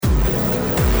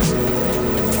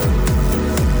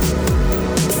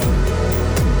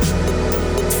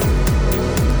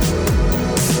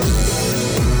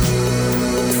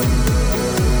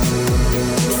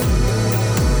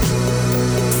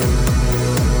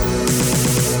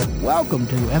welcome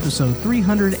to episode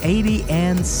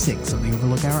 386 of the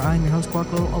Overlook Hour. I'm your host,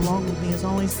 Clark Little. Along with me, as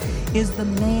always, is the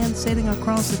man sitting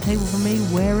across the table from me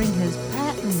wearing his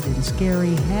patent and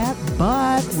scary hat,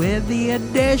 but with the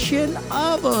addition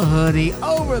of a hoodie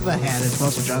over the hat. It's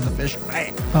Russell John the Fisher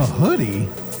Man. A hoodie?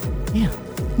 Yeah.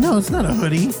 No, it's not a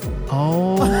hoodie.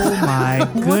 Oh my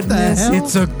What the goodness. hell?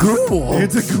 It's a ghoul.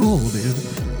 It's a ghoul, dude.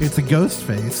 It's a ghost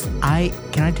face.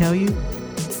 Can I tell you?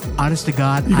 Honest to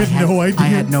God, You had no idea? I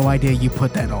had no idea you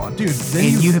put that on. Dude, then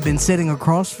and you- you have been sitting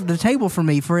across the table from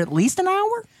me for at least an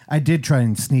hour? I did try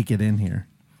and sneak it in here.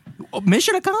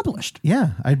 Mission accomplished.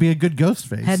 Yeah, I'd be a good ghost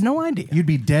face. Had no idea. You'd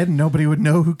be dead and nobody would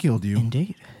know who killed you.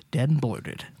 Indeed. Dead and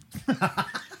bloated.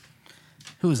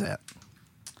 Who is that?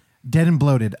 Dead and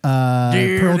bloated.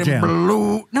 Pearl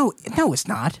Jam. No, it's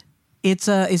not. It's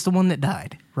the one that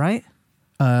died, right?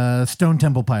 Stone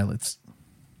Temple Pilots.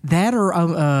 That or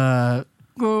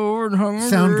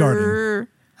Soundgarden.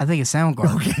 I think it's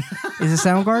Soundgarden. Okay. Is it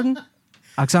Soundgarden?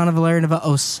 Oksana Valerianova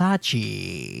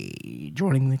Osachi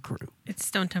joining the crew. It's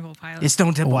Stone Temple Pilots. It's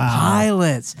Stone Temple Wow.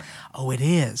 Pilots. Oh, it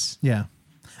is. Yeah.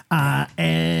 I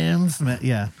am Smith.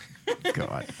 Yeah.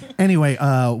 God. Anyway,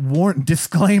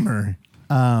 disclaimer.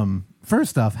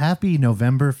 First off, happy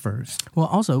November 1st. Well,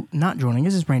 also, not joining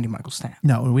us is Randy Michael Stapp.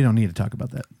 No, we don't need to talk about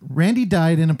that. Randy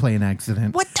died in a plane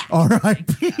accident. What the-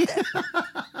 R.I.P.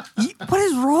 What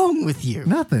is wrong with you?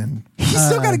 Nothing. He's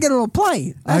still got to get on a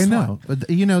plane. That's I know. But,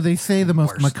 they say the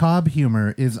most macabre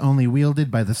humor is only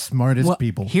wielded by the smartest Well,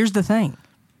 people. here's the thing.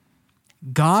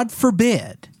 God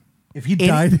forbid. If he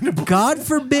died in a plane. God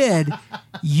forbid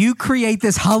you create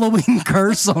this Halloween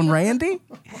curse on Randy.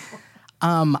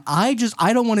 I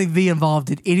don't want to be involved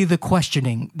in any of the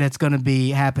questioning that's going to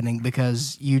be happening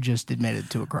because you just admitted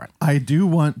to a crime. I do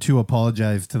want to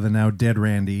apologize to the now dead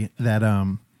Randy that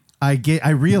I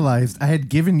realized I had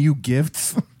given you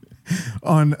gifts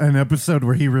on an episode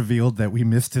where he revealed that we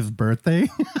missed his birthday.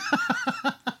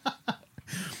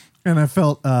 And I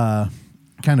felt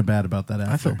kind of bad about that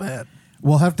after. I feel bad.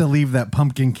 We'll have to leave that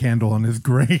pumpkin candle on his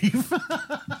grave.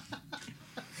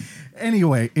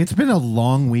 Anyway, it's been a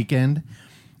long weekend,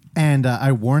 and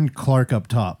I warned Clark up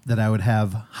top that I would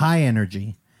have high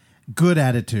energy, good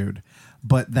attitude,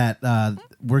 but that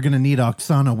we're going to need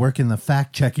Oksana working the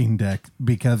fact-checking deck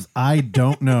because I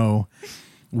don't know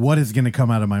what is going to come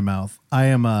out of my mouth. I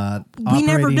am We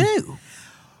never do.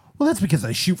 Well, that's because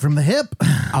I shoot from the hip.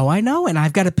 Oh, I know, and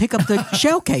I've got to pick up the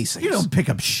shell casings. You don't pick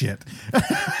up shit.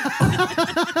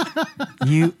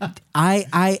 You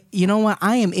know what?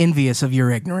 I am envious of your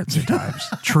ignorance at times.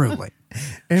 Truly.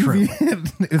 Is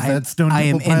that Stone I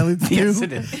am Temple Pilots too? envious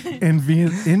it is.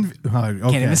 Envious. Okay.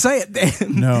 Can't even say it.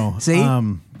 No. See?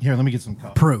 Here, let me get some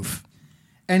coffee. Proof.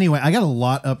 Anyway, I got a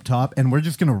lot up top, and we're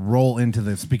just going to roll into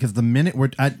this because the minute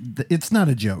it's not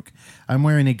a joke. I'm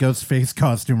wearing a ghost face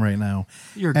costume right now.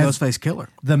 You're a Ghostface killer.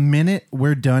 The minute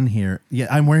we're done here, yeah,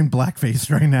 I'm wearing blackface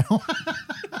right now.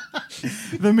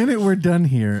 The minute we're done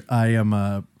here,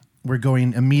 we're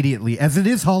going immediately, as it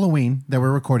is Halloween that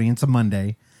we're recording. It's a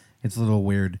Monday. It's a little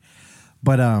weird,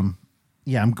 but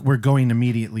we're going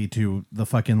immediately to the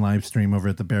fucking live stream over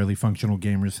at the Barely Functional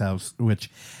Gamers house, which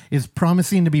is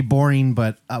promising to be boring,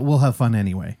 but we'll have fun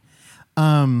anyway.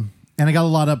 And I got a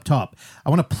lot up top.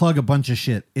 I want to plug a bunch of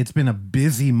shit. It's been a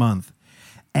busy month.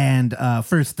 And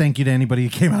first, thank you to anybody who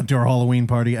came out to our Halloween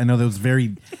party. I know that was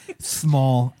very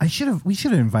small. We should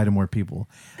have invited more people.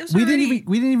 We didn't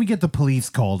even get the police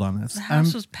called on us. The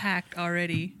house was packed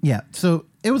already. Yeah, so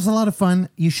it was a lot of fun.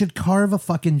 You should carve a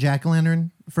fucking jack-o'-lantern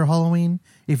for Halloween.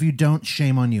 If you don't,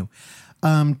 shame on you.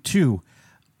 Two,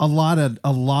 a lot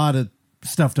of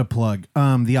stuff to plug.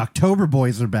 The October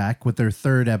Boys are back with their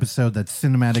third episode. That's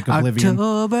Cinematic Oblivion.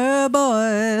 October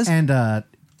Boys. And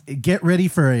get ready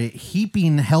for a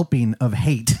heaping helping of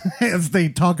hate as they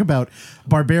talk about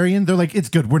Barbarian. They're like, it's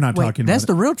good. We're not talking about that's it.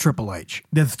 the real Triple H.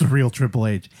 That's the real Triple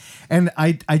H. And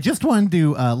I just wanted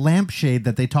to lampshade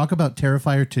that they talk about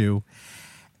Terrifier 2.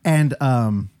 And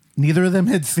neither of them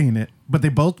had seen it, but they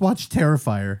both watched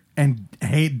Terrifier and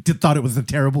thought it was a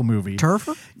terrible movie.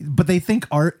 Turfer? But they think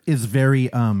art is very...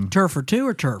 Turfer 2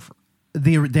 or Turfer?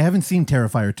 They haven't seen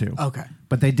Terrifier 2. Okay.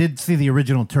 But they did see the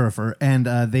original Turfer, and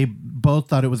they both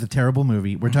thought it was a terrible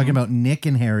movie. We're talking about Nick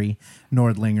and Harry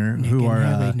Nordlinger,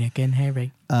 Nick and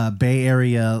Harry. Bay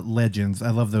Area legends.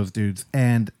 I love those dudes.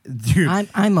 And dude,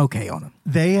 I'm okay on them.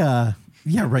 they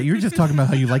yeah, right. You were just talking about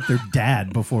how you like their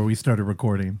dad before we started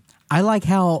recording. I like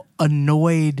how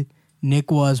annoyed Nick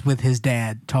was with his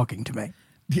dad talking to me.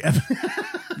 Yeah.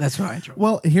 That's what I enjoy.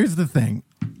 Well, here's the thing.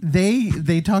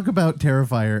 They talk about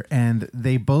Terrifier, and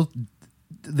they both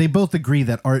agree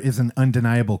that Art is an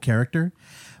undeniable character,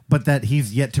 but that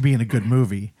he's yet to be in a good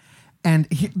movie. And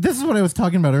this is what I was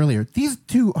talking about earlier. These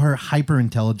two are hyper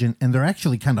intelligent, and they're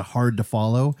actually kind of hard to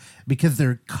follow because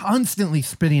they're constantly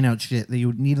spitting out shit that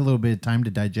you need a little bit of time to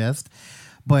digest.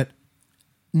 But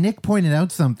Nick pointed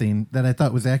out something that I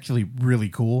thought was actually really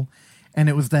cool, and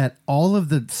it was that all of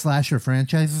the slasher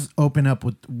franchises open up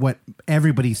with what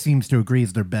everybody seems to agree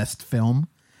is their best film,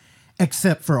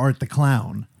 except for Art the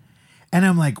Clown. And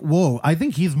I'm like, whoa, I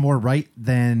think he's more right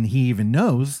than he even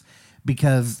knows,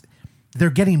 because they're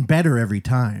getting better every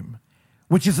time,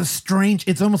 which is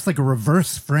it's almost like a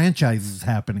reverse franchise is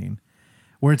happening,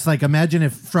 where it's like, imagine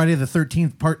if Friday the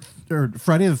 13th part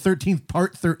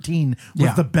 13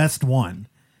 was the best one,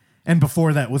 and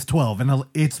before that was 12, and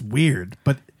it's weird,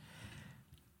 but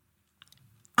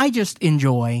I just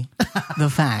enjoy the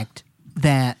fact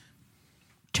that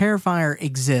Terrifier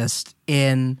exists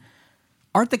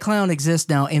Art the Clown exists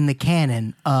now in the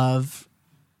canon of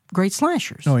great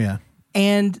slashers. oh yeah.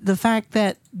 And the fact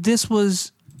that this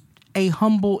was a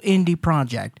humble indie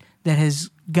project that has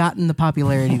gotten the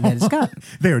popularity that it's gotten.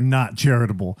 They're not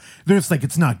charitable. They're just like,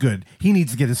 it's not good. He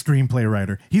needs to get a screenplay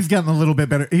writer. He's gotten a little bit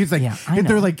better. He's like, I know.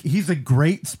 they're like, he's a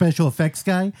great special effects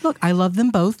guy. Look, I love them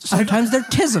both. Sometimes their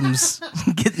tisms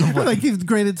get in the way. Like, he's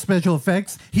great at special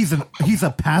effects. He's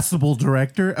a passable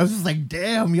director. I was just like,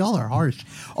 damn, y'all are harsh.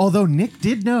 Although Nick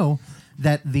did know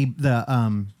that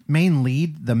the main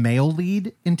lead, the male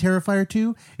lead in Terrifier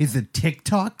 2, is a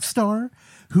TikTok star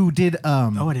who did I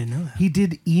didn't know that. He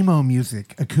did emo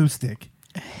music, acoustic.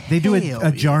 They do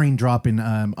a jarring drop in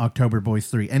October Boys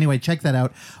 3. Anyway, check that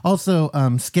out. Also,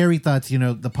 Scary Thoughts,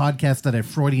 the podcast that I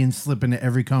Freudian slip into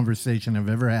every conversation I've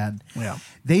ever had. Yeah.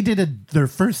 They did their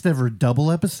first ever double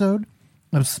episode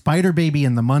of Spider Baby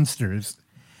and the Munsters,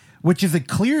 which is a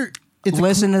clear...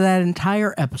 Listen to that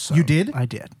entire episode. You did? I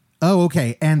did. Oh,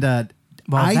 okay. And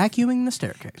While vacuuming the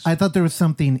staircase. I thought there was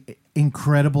something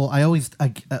incredible.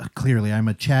 Clearly, I'm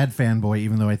a Chad fanboy,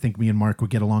 even though I think me and Mark would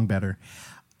get along better.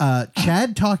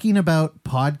 Chad talking about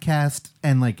podcast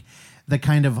and like the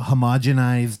kind of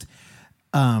homogenized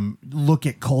look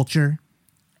at culture,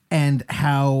 and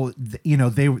how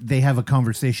they have a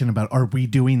conversation about, are we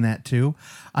doing that too?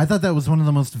 I thought that was one of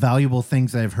the most valuable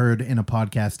things I've heard in a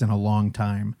podcast in a long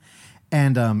time.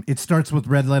 And it starts with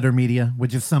Red Letter Media,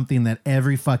 which is something that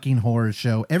every fucking horror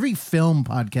show, every film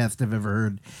podcast I've ever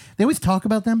heard, they always talk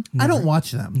about them. I don't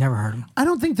watch them. Never heard them. I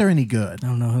don't think they're any good. I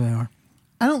don't know who they are.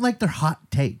 I don't like their hot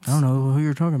takes. I don't know who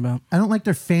you're talking about. I don't like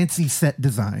their fancy set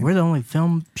design. We're the only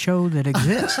film show that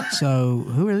exists. So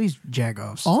who are these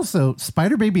jagoffs? Also,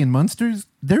 Spider Baby and Munsters,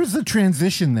 there's a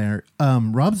transition there.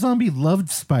 Rob Zombie loved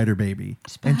Spider Baby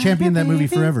and championed that movie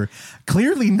forever.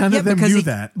 Clearly, none of them knew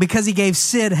that. Because he gave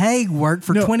Sid Haig work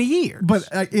for 20 years. But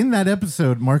in that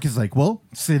episode, Mark is like, well,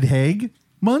 Sid Haig,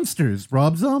 Munsters,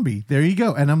 Rob Zombie. There you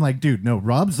go. And I'm like, dude, no,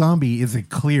 Rob Zombie is a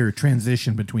clear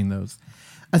transition between those.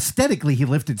 Aesthetically, he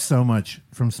lifted so much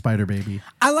from Spider Baby.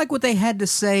 I like what they had to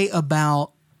say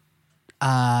about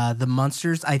the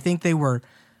Munsters. I think they were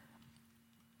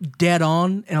dead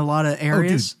on in a lot of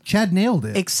areas. Oh, dude, Chad nailed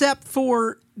it. Except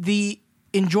for the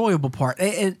enjoyable part.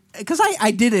 Because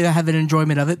I did have an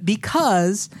enjoyment of it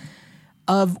because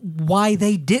of why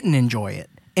they didn't enjoy it.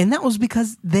 And that was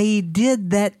because they did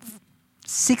that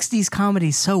 60s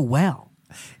comedy so well.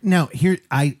 Now,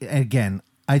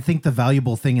 I think the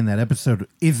valuable thing in that episode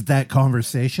is that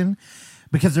conversation,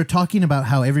 because they're talking about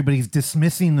how everybody's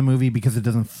dismissing the movie because it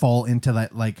doesn't fall into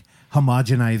that like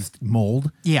homogenized mold.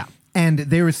 Yeah. And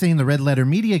they were saying the Red Letter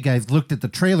Media guys looked at the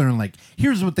trailer and like,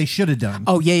 here's what they should have done.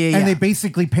 Oh, yeah. And they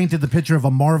basically painted the picture of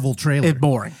a Marvel trailer. It's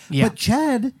boring. Yeah. But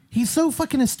Chad, he's so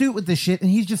fucking astute with this shit, and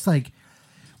he's just like,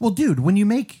 well, dude, when you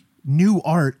make new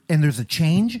art and there's a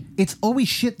change, it's always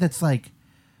shit that's like,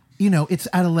 it's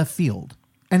out of left field.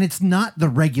 And it's not the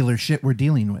regular shit we're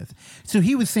dealing with. So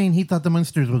he was saying he thought the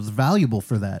Munsters was valuable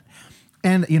for that.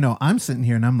 And, I'm sitting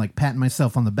here and I'm like patting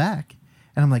myself on the back.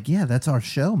 And I'm like, yeah, that's our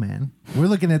show, man. We're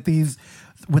looking at these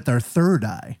with our third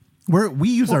eye. We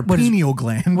use our pineal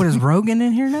gland. What is Rogan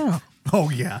in here now? Oh,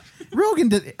 yeah. Rogan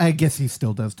did. I guess he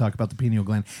still does talk about the pineal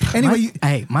gland. Anyway.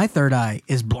 My third eye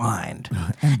is blind.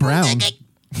 And brown.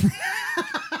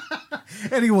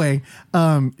 Anyway,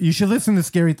 you should listen to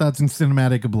Scary Thoughts and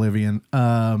Cinematic Oblivion.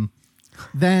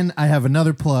 Then I have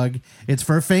another plug. It's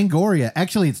for Fangoria.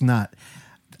 Actually, it's not.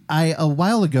 A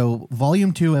while ago,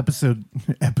 Volume 2, episode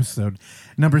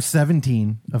number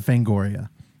 17 of Fangoria.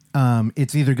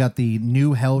 It's either got the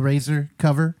new Hellraiser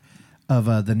cover of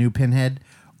the new Pinhead,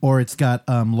 or it's got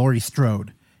Laurie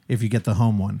Strode, if you get the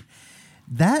home one.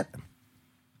 That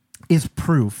is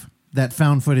proof that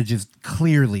found footage is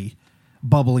clearly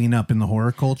bubbling up in the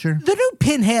horror culture. The new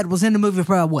Pinhead was in the movie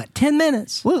for what, 10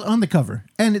 minutes? Well, on the cover,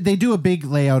 and they do a big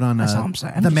layout on That's all I'm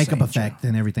saying. I'm the just makeup saying, effect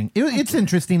and everything. It's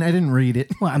interesting. I didn't read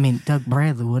it. Well, I mean, Doug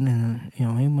Bradley wasn't in, he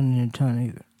wasn't in a ton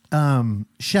either.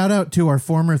 Shout out to our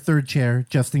former third chair,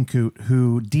 Justin Coote,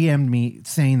 who DM'd me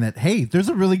saying that, hey, there's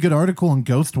a really good article on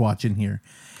Ghost Watch in here.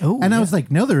 Oh, and I yeah. was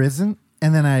like, no, there isn't.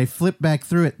 And then I flipped back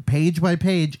through it page by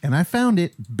page, and I found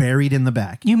it buried in the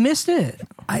back. You missed it.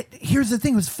 Here's the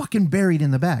thing, it was fucking buried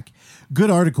in the back. Good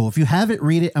article. If you have it,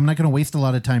 read it. I'm not going to waste a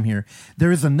lot of time here.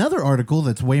 There is another article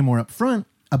that's way more up front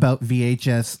about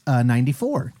VHS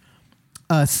 94.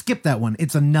 Skip that one.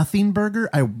 It's a nothing burger.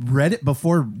 I read it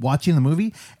before watching the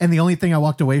movie, and the only thing I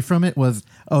walked away from it was,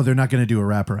 oh, they're not going to do a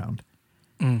wraparound.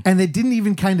 And they didn't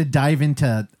even kind of dive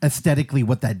into aesthetically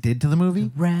what that did to the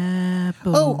movie.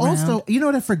 Also, you know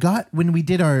what I forgot when we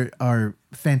did our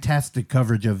fantastic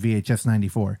coverage of VHS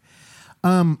 94?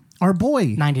 Our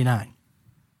boy. 99.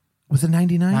 Was it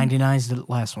 99? 99 is the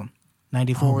last one.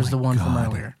 94 was the one from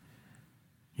earlier.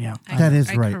 Yeah. That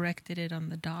is right. I corrected it on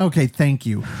the dot. Okay, thank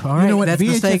you. All right, you know what? that's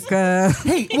mistake.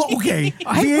 Hey, well, okay.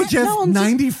 VHS no, I'm just-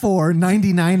 94,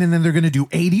 99, and then they're going to do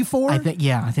 84? I think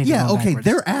Yeah, they're going okay. backwards.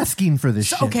 They're asking for this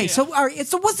shit. Okay, so all right,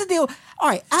 so what's the deal? All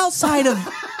right, outside of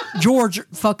George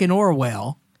fucking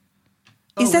Orwell,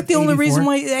 is that the only 84? reason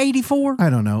why 84? I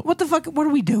don't know. What the fuck? What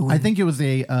are we doing? I think it was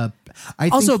a...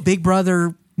 also Big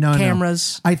Brother No.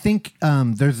 cameras. I think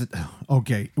there's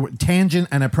tangent,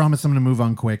 and I promise I'm going to move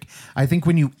on quick. I think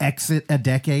when you exit a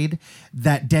decade,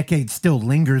 that decade still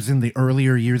lingers in the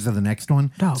earlier years of the next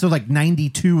one. Oh. So like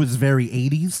 92 is very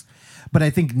 80s, but I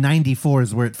think 94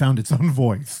 is where it found its own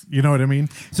voice. You know what I mean?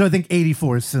 So I think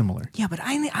 84 is similar. Yeah, but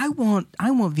I want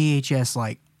VHS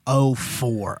like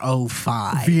 04,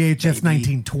 05. VHS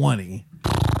baby. 1920.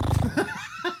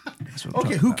 That's what I'm Okay,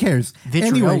 talking who about. cares?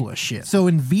 Vitriola Anyway, shit. So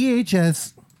in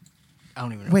VHS... I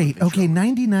don't even know. Wait, what okay, Vitriola-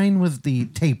 99 was the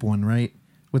tape one, right?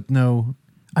 With no...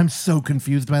 I'm so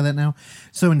confused by that now.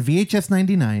 So in VHS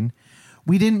 99,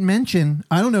 we didn't mention...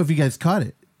 I don't know if you guys caught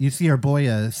it. You see our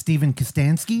boy Steven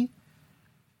Kostansky?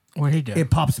 What'd he do? It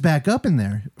pops back up in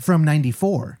there from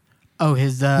 94. Oh,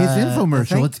 his His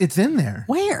infomercial, it's in there.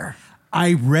 where?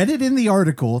 I read it in the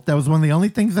article. That was one of the only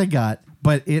things I got,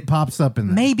 but it pops up in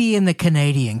there. Maybe in the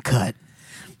Canadian cut.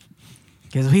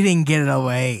 Because we didn't get it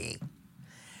away.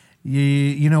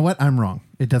 You know what? I'm wrong.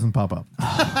 It doesn't pop up.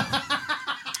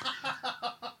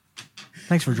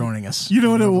 Thanks for joining us. You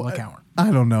know what? Overlook Hour.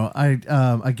 I don't know.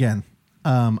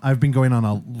 I've been going on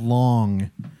a long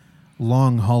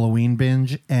Halloween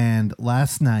binge, and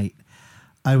last night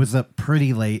I was up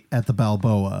pretty late at the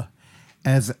Balboa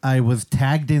as I was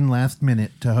tagged in last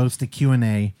minute to host a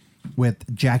Q&A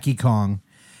with Jackie Kong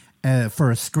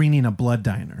for a screening of Blood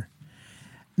Diner.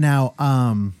 Now,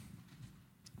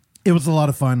 it was a lot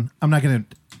of fun. I'm not going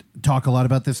to talk a lot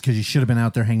about this because you should have been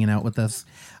out there hanging out with us.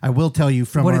 I will tell you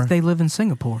from What if they live in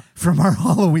Singapore? from our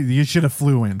Halloween, you should have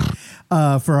flew in.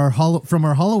 From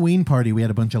our Halloween party, we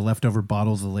had a bunch of leftover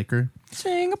bottles of liquor.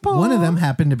 Singapore. One of them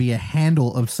happened to be a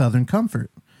handle of Southern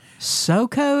Comfort, So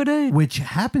coded. which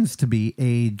happens to be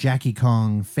a Jackie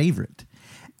Kong favorite.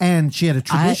 And she had a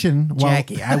tradition.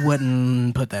 Jackie, I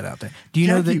wouldn't put that out there. Do you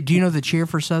know Jackie- the Do you know the cheer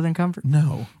for Southern Comfort?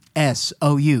 No.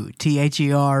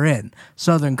 SOUTHERN.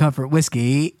 Southern Comfort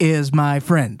whiskey is my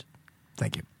friend.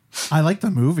 Thank you. I like the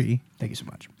movie, Thank you so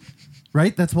much.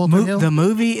 right? That's Walter Hill. The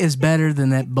movie is better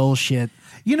than that bullshit.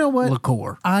 You know what?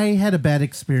 liqueur. I had a bad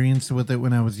experience with it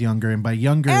when I was younger. And by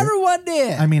younger, Everyone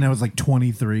did. I mean I was like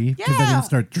 23 because I Yeah. didn't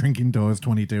start drinking until I was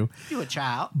 22. You a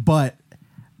child. But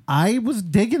I was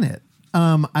digging it.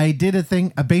 I did a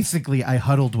thing. Basically, I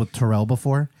huddled with Terrell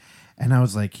before, and I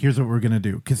was like, here's what we're going to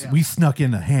do. Because we snuck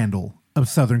in a handle of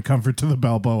Southern Comfort to the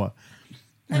Balboa.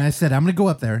 And I said, I'm going to go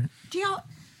up there. Do y'all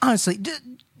honestly? Do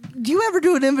you ever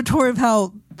do an inventory of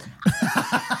how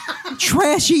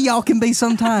trashy y'all can be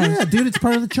sometimes? Yeah, dude, it's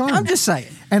part of the charm. I'm just saying.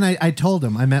 And I told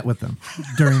him, I met with them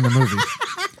during the movie.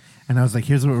 And I was like,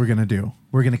 here's what we're going to do.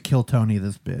 We're going to kill Tony,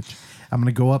 this bitch. I'm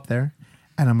going to go up there,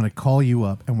 and I'm going to call you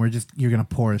up, and you're going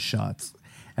to pour us shots.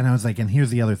 And I was like, and here's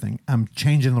the other thing. I'm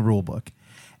changing the rule book.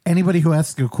 Anybody who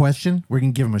asks a question, we're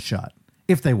going to give them a shot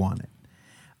if they want it.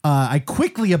 I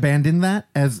quickly abandoned that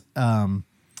as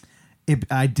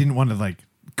I didn't want to like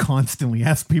constantly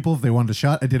ask people if they wanted a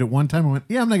shot. I did it one time and went,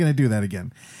 yeah, I'm not going to do that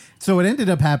again. So what ended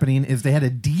up happening is they had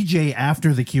a DJ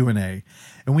after the Q&A,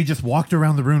 and we just walked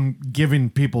around the room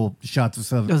giving people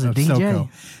shots of There was a DJ?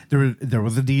 SoCo. There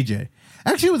was a DJ.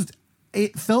 Actually,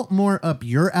 it felt more up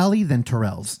your alley than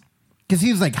Terrell's. Because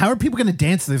he was like, how are people going to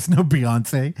dance to this? No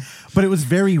Beyonce. But it was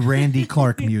very Randy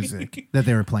Clark music that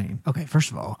they were playing. Okay,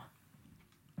 first of all,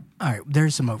 All right,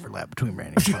 there's some overlap between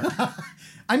Randy and Clark.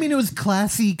 I mean, it was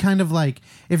classy, kind of like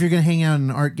if you're going to hang out in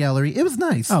an art gallery. It was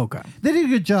nice. Oh, okay. They did a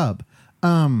good job.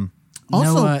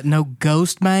 Also, no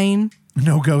Ghost Main.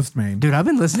 no Ghost Main. Dude, I've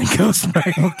been listening to Ghost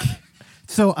Main.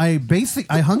 So I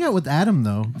hung out with Adam,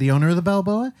 though, the owner of the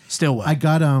Balboa. Stillwell. I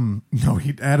got Adam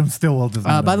Stillwell does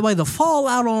not. By the way, the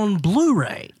Fallout on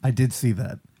Blu-ray. I did see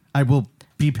that. I will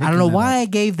be picking I don't know that why up. I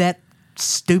gave that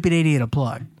stupid idiot a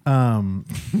plug.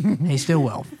 Hey,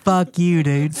 Stillwell. Fuck you,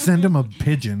 dude. Send him a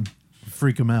pigeon.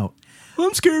 Freak him out.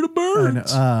 I'm scared of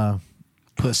birds. And,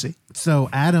 Pussy. so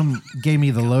Adam gave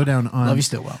me the lowdown on. Love you,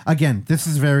 Stillwell. Again, this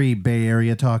is very Bay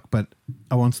Area talk, but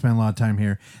I won't spend a lot of time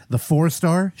here. The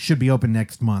 4-star should be open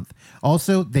next month.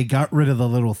 Also, they got rid of the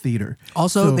little theater.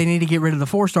 Also, So- they need to get rid of the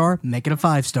 4-star, make it a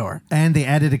 5-star. and they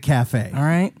added a cafe. All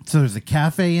right? So there's a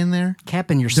cafe in there.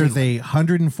 Cap in your There's seat. a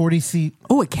 140 seat.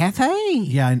 Oh, a cafe.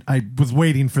 Yeah, I was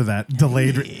waiting for that.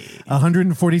 Delayed.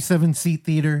 147 seat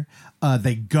theater.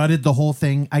 They gutted the whole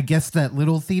thing. I guess that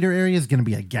little theater area is going to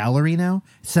be a gallery now.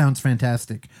 Sounds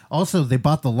fantastic. Also, they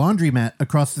bought the laundromat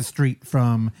across the street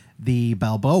from the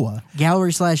Balboa.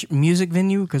 Gallery / music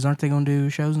venue, because aren't they going to do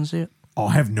shows and shit? Oh,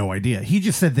 I have no idea. He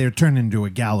just said they're turned into a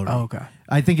gallery. Oh, okay.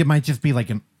 I think it might just be like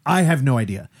I have no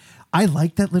idea. I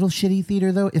like that little shitty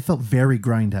theater, though. It felt very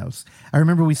Grindhouse. I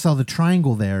remember we saw the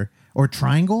Triangle there. Or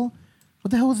Triangle? What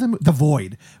the hell was that? The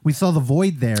Void. We saw the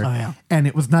Void there. Oh, yeah. And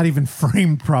it was not even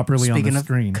framed properly on the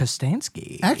screen.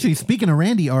 Kostansky. Actually, speaking of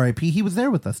Randy, R.I.P., he was there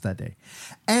with us that day.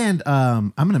 And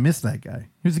I'm going to miss that guy.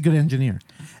 He was a good engineer.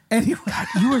 Anyway,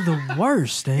 You are the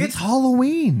worst, dude. it's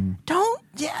Halloween. Don't.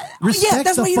 Yeah. Respect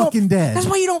that's the why you fucking don't, dead. That's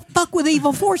why you don't fuck with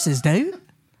evil forces, dude.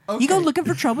 You go Okay. looking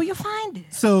for trouble, you'll find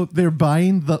it. So they're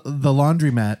buying the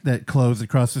laundromat that closed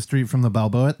across the street from the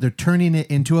Balboa. They're turning it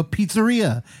into a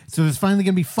pizzeria. So there's finally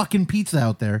going to be fucking pizza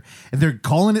out there. And they're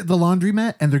calling it the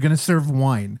laundromat, and they're going to serve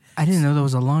wine. I didn't know there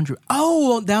was a laundry.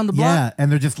 Oh, down the block? Yeah,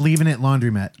 and they're just leaving it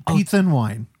laundromat. Pizza and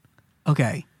wine.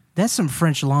 Okay. That's some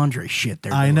French laundry shit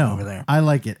they're I doing know. over there. I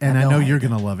like it, and I know you're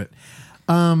going to love it.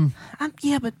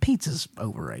 Yeah, but pizza's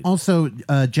overrated. Also,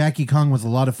 Jackie Kong was a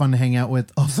lot of fun to hang out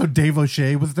with. Also, Dave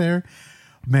O'Shea was there.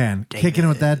 Man, kicking it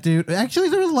with that dude. Actually,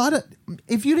 there was a lot of...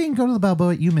 If you didn't go to the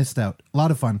Balboa, you missed out. A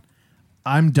lot of fun.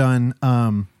 I'm done.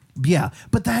 Yeah,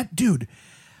 but that dude...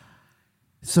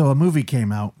 So a movie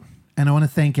came out, and I want to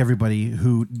thank everybody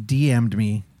who DM'd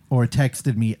me or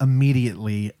texted me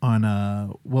immediately on,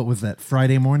 what was that,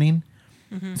 Friday morning?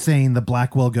 Saying the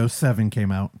Blackwell Ghost 7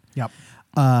 came out. Yep.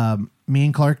 Me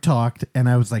and Clark talked, and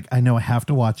I was like, I know I have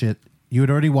to watch it. You had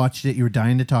already watched it. You were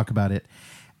dying to talk about it.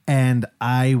 And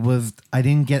I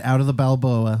didn't get out of the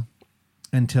Balboa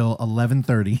until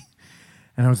 11:30.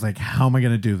 And I was like, how am I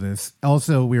going to do this?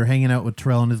 Also, we were hanging out with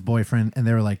Terrell and his boyfriend, and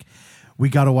they were like, we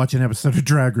got to watch an episode of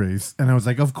Drag Race. And I was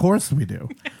like, of course we do.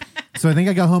 So I think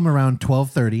I got home around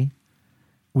 12:30.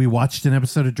 We watched an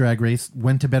episode of Drag Race,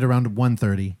 went to bed around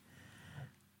 1:30.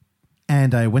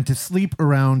 And I went to sleep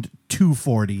around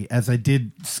 2:40 as I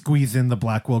did squeeze in the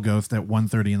Blackwell Ghost at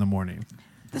 1:30 in the morning.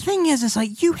 The thing is, it's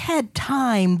like you had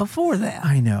time before that.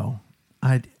 I know.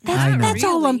 I know. That's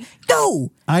all I'm... Really?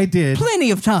 No! I did,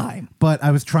 Plenty of time. but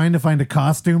I was trying to find a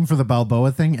costume for the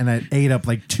Balboa thing, and I ate up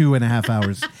like 2.5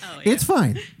 hours. It's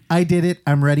fine. I did it.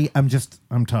 I'm ready. I'm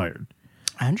tired.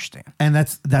 I understand. And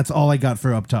that's all I got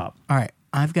for up top. All right.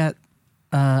 I've got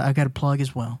a plug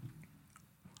as well.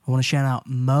 I want to shout out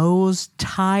Moe's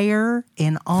Tire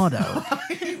and Auto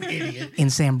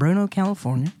in San Bruno,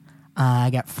 California.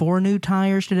 I got 4 new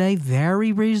tires today.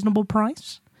 Very reasonable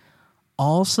price.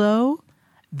 Also,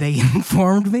 they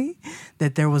informed me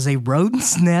that there was a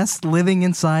rodent's nest living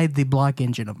inside the block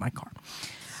engine of my car.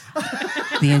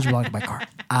 The engine block of my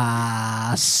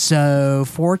car. So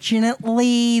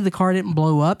fortunately, the car didn't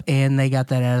blow up, and they got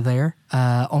that out of there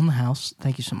on the house.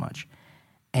 Thank you so much.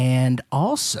 And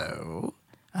also,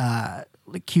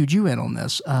 cued you in on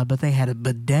this, but they had a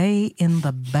bidet in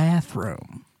the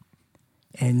bathroom.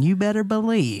 And you better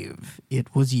believe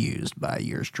it was used by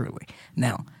yours truly.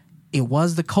 Now, it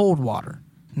was the cold water.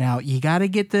 Now, you got to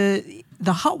get the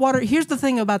hot water. Here's the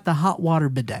thing about the hot water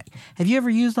bidet. Have you ever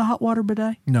used the hot water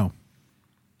bidet, No.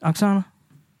 No. Oksana?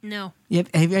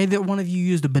 Have either one of you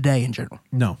used a bidet in general?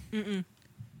 No.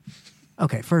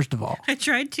 Okay, first of all, I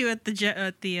tried to at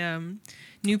the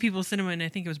New People Cinema, and I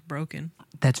think it was broken.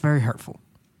 that's very hurtful.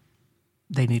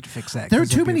 They need to fix that. There are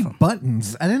 'cause they're too many beautiful.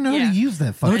 buttons. I didn't know how Yeah. to use that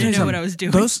I fucking didn't know thing. what I was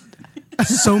doing. Those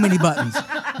so many buttons.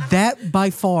 That by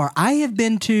far, I have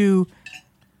been to.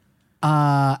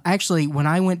 Actually, when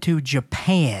I went to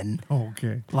Japan,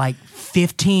 Okay. like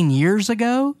 15 years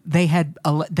ago, they had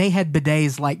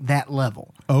bidets like that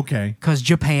level Okay. because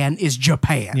Japan is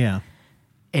Japan. Yeah.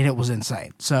 and it was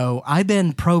insane. So I've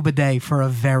been pro bidet for a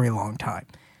very long time.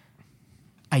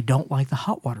 I don't like the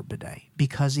hot water bidet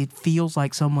because it feels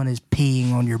like someone is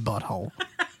peeing on your butthole.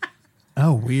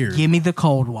 Oh, weird. Give me the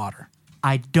cold water.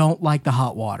 I don't like the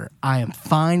hot water. I am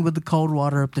fine with the cold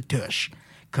water up the tush.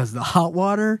 Because the hot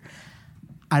water,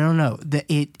 I don't know.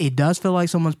 It does feel like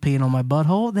someone's peeing on my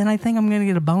butthole. Then I think I'm going to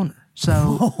get a boner.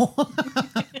 So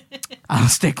I'll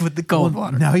stick with the cold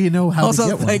water. Now you know how to Also,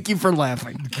 get one. thank you for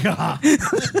laughing. God.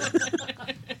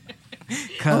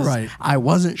 Because All right. I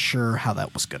wasn't sure how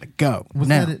that was going to go. Was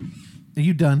Now, that it? Are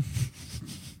you done?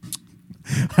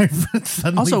 I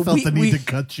suddenly also, felt the need to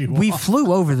cut you we off.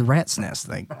 flew over the rat's nest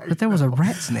thing, but there was a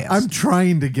rat's nest. I'm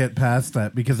trying to get past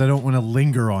that because I don't want to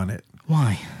linger on it.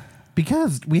 Why?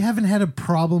 Because we haven't had a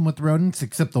problem with rodents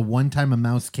except the one time a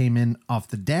mouse came in off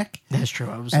the deck. That's true.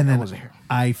 I And then wasn't here.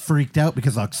 I freaked out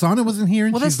because Oksana wasn't here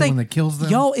and Well, she's that's the one that kills them.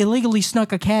 Y'all illegally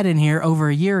snuck a cat in here over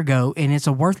a year ago, and it's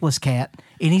a worthless cat.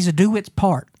 It needs to do its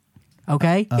part.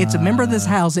 Okay? It's a member of this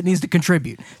house that needs to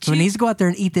contribute. So it needs to go out there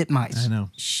and eat that mice. I know.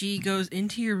 She goes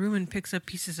into your room and picks up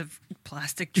pieces of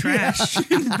plastic trash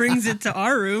and brings it to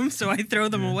our room, so I throw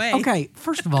them away. Okay,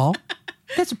 first of all,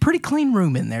 that's a pretty clean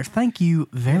room in there. Thank you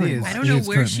very It is. much. I don't It know is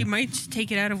where currently. she might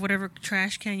take it out of whatever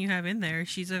trash can you have in there.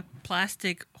 She's a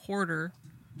plastic hoarder.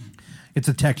 It's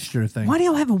a texture thing. Why do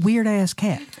y'all have a weird ass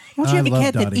cat? Why don't you I have a love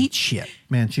cat that Dottie. eats shit?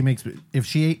 Man, she makes. If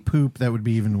she ate poop, that would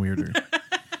be even weirder.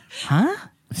 Huh?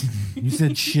 You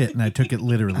said shit, and I took it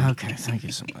literally. Okay, thank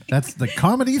you so much. That's the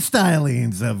comedy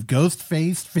stylings of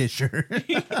Ghost-Faced Fisher.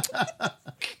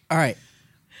 All right,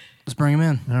 let's bring him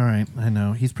in. All right, I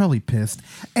know. He's probably pissed.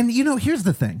 And, here's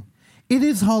the thing. It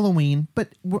is Halloween, but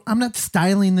I'm not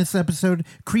styling this episode.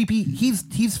 Creepy.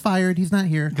 He's fired. He's not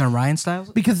here. Gonna Ryan Styles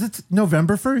it? Because it's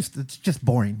November 1st. It's just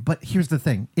boring. But here's the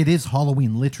thing. It is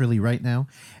Halloween literally right now.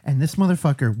 And this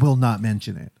motherfucker will not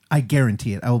mention it. I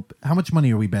guarantee it. How much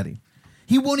money are we betting?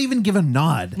 He won't even give a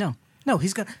nod. No,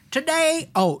 he's gonna today.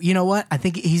 Oh, you know what? I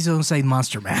think he's gonna say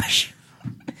Monster Mash.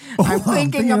 I'm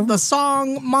thinking of the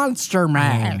song Monster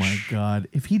Mash. Oh, my God.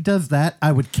 If he does that,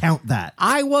 I would count that.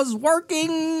 I was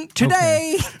working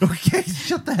today. Okay,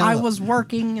 shut the hell I up. was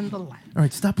working in the lab. All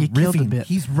right, stop You killed a riffing. bit.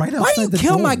 He's right outside Why do you the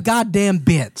kill door. my goddamn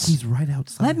bits? He's right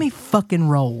outside. Let me fucking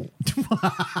roll.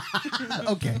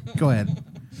 Okay, go ahead.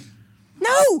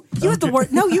 No, you have the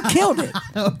word. No, you killed it.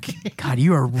 Okay. God,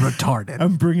 you are retarded.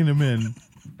 I'm bringing him in.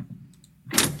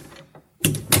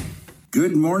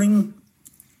 Good morning.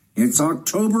 It's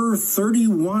October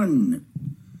 31,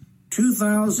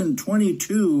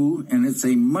 2022, and it's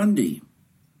a Monday.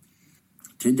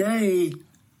 Today,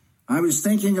 I was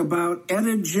thinking about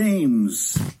Etta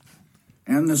James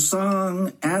and the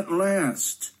song At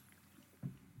Last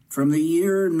from the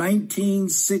year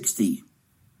 1960.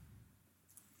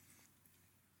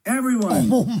 Everyone,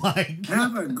 Oh, my God.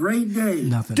 have a great day.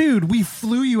 Nothing. Dude, we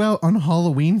flew you out on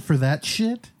Halloween for that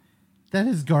shit? That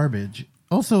is garbage.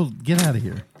 Also, get out of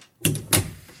here.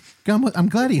 I'm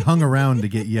glad he hung around to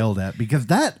get yelled at because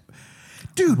that...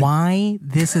 Dude, Why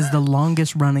this is the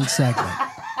longest running segment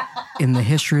in the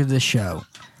history of this show?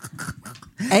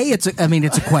 It's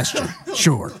a question.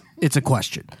 Sure, it's a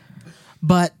question.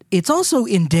 But it's also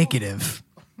indicative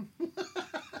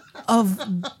of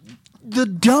the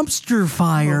dumpster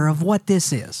fire of what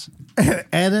this is.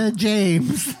 Etta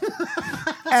James.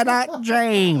 Etta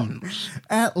James.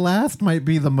 At Last might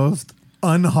be the most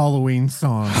un-Halloween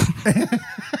song.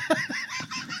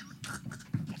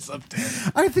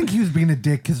 I think he was being a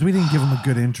dick because we didn't give him a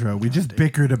good intro. We just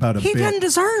bickered about a He bit. doesn't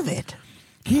deserve it.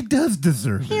 He does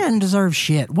deserve He it. doesn't deserve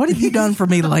shit. What have you done for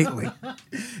me lately?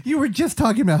 You were just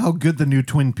talking about how good the new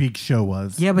Twin Peaks show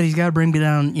was. Yeah, but he's got to bring me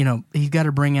down, he's got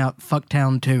to bring out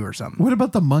Fucktown 2 or something. What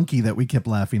about the monkey that we kept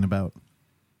laughing about?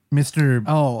 Mr.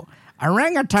 Oh,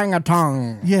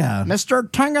 a-rang-a-tang-a-tong. Yeah. Mr.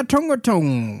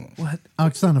 Tangatungatung. What?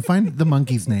 Oksana, find the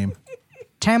monkey's name.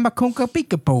 Tambakunka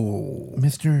Peekapoo.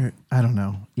 Mr. I don't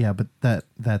know. Yeah, but that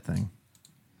thing.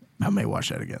 I may watch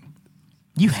that again.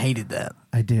 You hated that.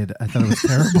 I did. I thought it was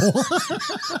terrible.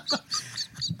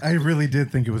 I really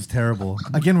did think it was terrible.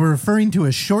 Again, we're referring to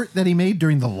a short that he made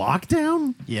during the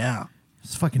lockdown? Yeah.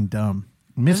 It's fucking dumb.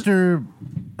 Mr.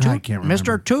 I can't remember.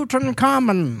 Mr.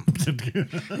 Tutankhamun.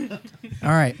 All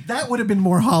right. That would have been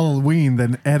more Halloween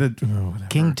than edit. Oh, whatever.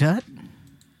 King Tut?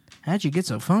 How'd you get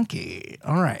so funky?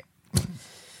 All right.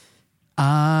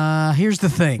 Here's the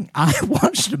thing. I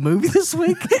watched a movie this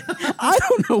week. I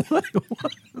don't know what it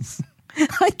was.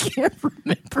 I can't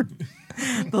remember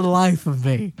the life of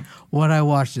me what I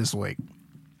watched this week.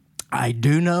 I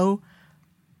do know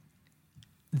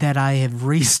that I have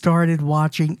restarted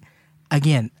watching.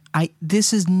 Again,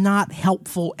 this is not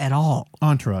helpful at all.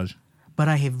 Entourage. but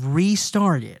I have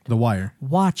restarted The Wire.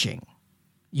 watching.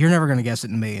 You're never going to guess it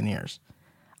in a million years.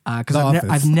 Because The Office.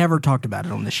 I've never talked about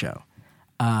it on this show.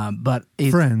 But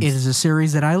it Friends. is a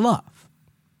series that I love.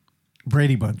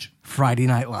 Brady Bunch. Friday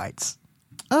Night Lights.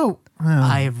 Oh.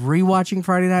 I have rewatching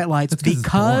Friday Night Lights That's 'cause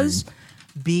it's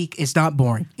because it's not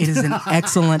boring. It is an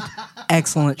excellent,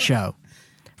 excellent show.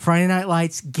 Friday Night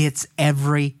Lights gets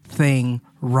everything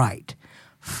right.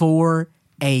 For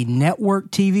a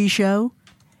network TV show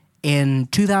in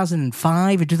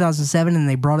 2005 or 2007, and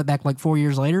they brought it back like 4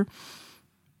 years later,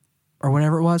 or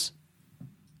whatever it was,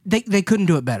 they couldn't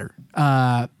do it better.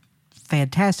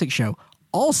 Fantastic show.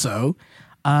 Also,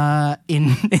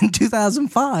 in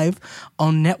 2005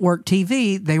 on network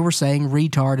TV, they were saying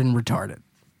retard and retarded.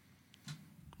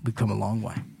 We've come a long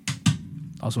way.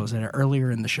 Also, I said it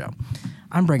earlier in the show.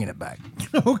 I'm bringing it back.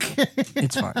 Okay.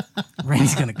 It's fine.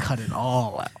 Randy's going to cut it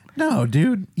all out. No,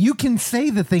 dude. You can say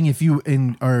the thing if you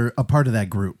are a part of that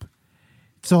group.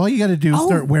 So all you got to do is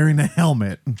start wearing a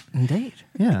helmet. Indeed.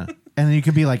 Yeah. And then you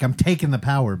could be like, I'm taking the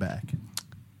power back.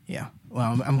 Yeah.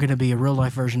 Well, I'm going to be a real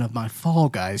life version of my Fall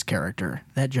Guys character.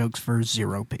 That joke's for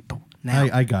 0 people. Now,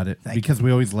 I got it. Because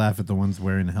we always laugh at the ones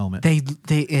wearing a helmet.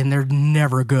 and they're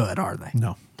never good, are they?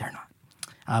 No. They're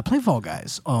not. Play Fall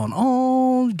Guys on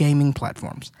all gaming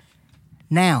platforms.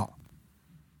 Now,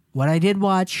 what I did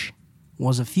watch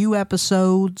was a few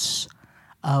episodes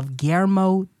of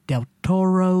Guillermo del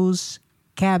Toro's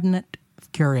Cabinet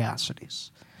of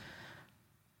Curiosities.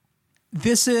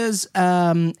 This is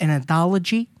an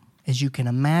anthology, as you can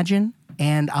imagine,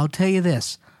 and I'll tell you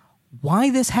this: why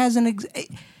this hasn't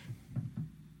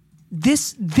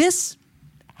this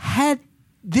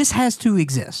has to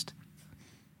exist.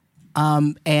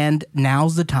 And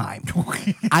now's the time.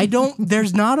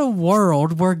 There's not a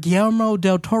world where Guillermo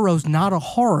del Toro's not a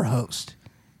horror host.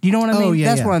 Do you know what I mean? Oh, yeah,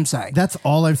 That's yeah. what I'm saying. That's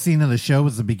all I've seen of the show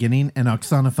was the beginning, and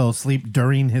Oksana fell asleep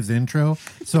during his intro.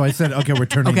 So I said, okay, we're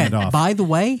turning Okay, it off. by the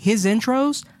way, his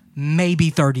intros, maybe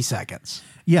 30 seconds.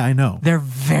 Yeah, I know. They're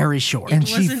very short. And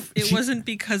It wasn't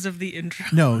because of the intro.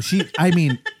 No, I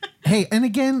mean, hey, and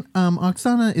again,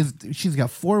 Oksana she's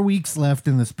got 4 weeks left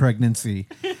in this pregnancy,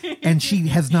 and she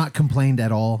has not complained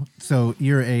at all. So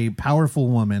you're a powerful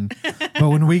woman. But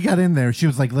when we got in there, she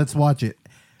was like, let's watch it.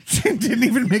 She didn't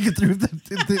even make it through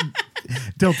the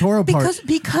Del Toro part.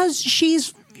 Because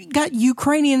she's got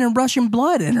Ukrainian and Russian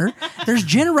blood in her. There's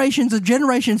generations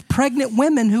pregnant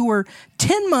women who were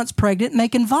 10 months pregnant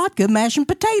making vodka, mashing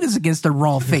potatoes against their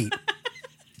raw feet.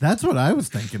 That's what I was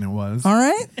thinking it was. All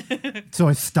right? So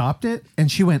I stopped it, and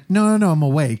she went, no, I'm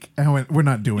awake. And I went, we're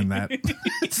not doing that.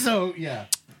 So, yeah.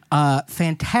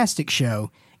 Fantastic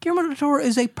show. Guillermo del Toro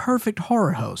is a perfect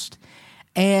horror host.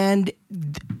 And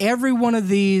every one of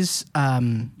these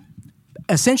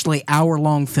essentially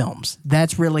hour-long films,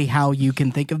 that's really how you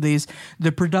can think of these.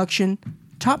 The production,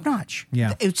 top-notch.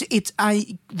 Yeah.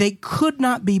 They could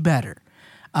not be better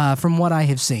from what I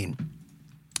have seen,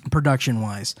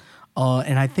 production-wise.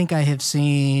 And I think I have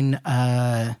seen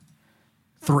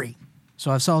 3.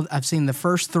 So I've seen the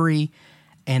first 3,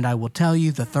 and I will tell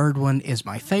you the third one is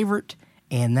my favorite,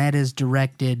 and that is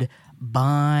directed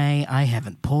by, I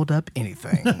haven't pulled up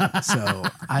anything, so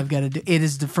I've got to do. It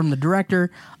is from the director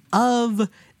of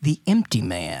The Empty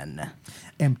Man.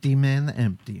 Empty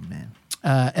Man.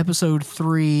 Episode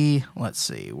 3. Let's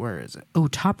see, where is it? Oh,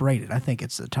 top rated. I think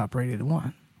it's the top rated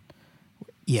one.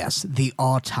 Yes, The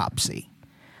Autopsy.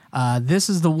 This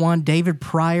is the one. David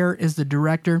Pryor is the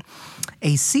director.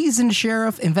 A seasoned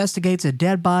sheriff investigates a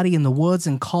dead body in the woods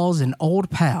and calls an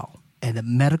old pal and a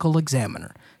medical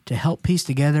examiner to help piece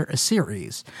together a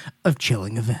series of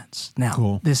chilling events.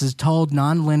 Now, This is told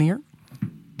non-linear.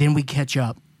 Then we catch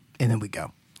up, and then we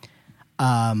go.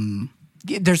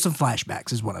 There's some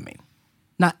flashbacks, is what I mean.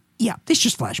 It's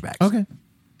just flashbacks. Okay.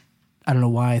 I don't know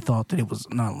why I thought that it was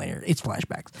non-linear. It's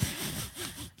flashbacks.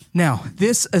 Now,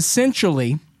 this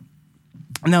essentially...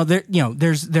 Now,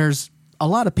 there's a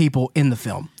lot of people in the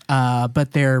film,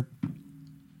 but they're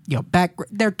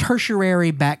they're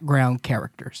tertiary background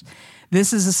characters.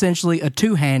 This is essentially a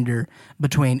two-hander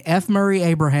between F. Murray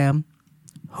Abraham.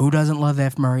 Who doesn't love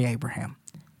F. Murray Abraham?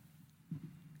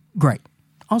 Great.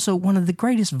 Also, one of the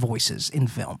greatest voices in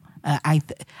film.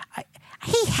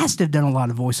 He has to have done a lot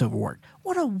of voiceover work.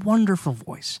 What a wonderful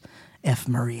voice F.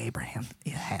 Murray Abraham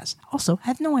has. Also, I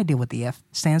have no idea what the F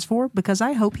stands for because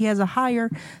I hope he has a higher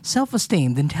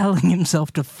self-esteem than telling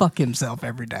himself to fuck himself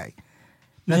every day.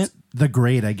 That's the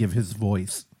grade I give his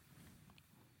voice.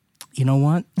 You know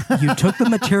what? You took the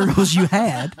materials you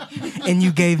had and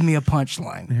you gave me a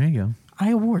punchline. There you go. I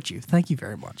award you. Thank you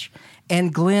very much.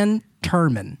 And Glenn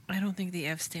Turman. I don't think the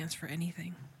F stands for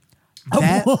anything.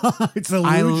 That It's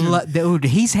illusion. dude,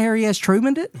 he's Harry S.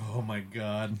 Truman it. Oh my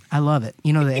god! I love it.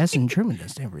 You know the S in Truman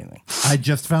does everything. I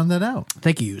just found that out.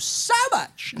 Thank you so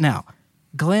much. Now,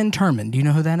 Glenn Turman, do you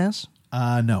know who that is?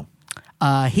 No.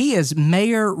 He is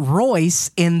Mayor Royce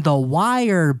in The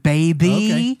Wire,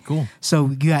 baby. Okay, cool. So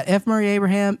you got F. Murray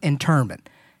Abraham and Turman.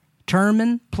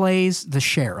 Turman plays the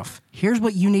sheriff. Here's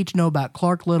what you need to know about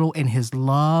Clark Little and his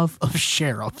love of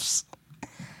sheriffs.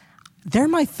 They're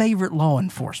my favorite law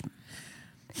enforcement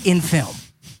in film.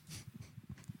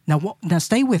 Now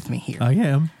stay with me here. I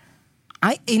am.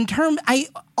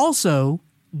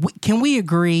 Can we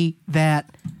agree that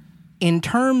in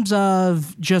terms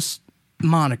of just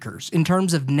monikers, in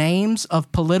terms of names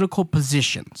of political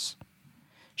positions,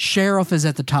 sheriff is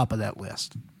at the top of that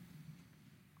list?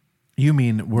 You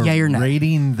mean we're Yay or nay?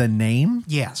 rating the name?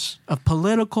 Yes, of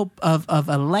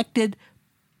elected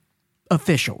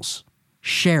officials.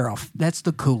 Sheriff, that's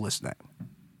the coolest name.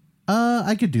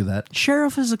 I could do that.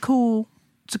 Sheriff is a cool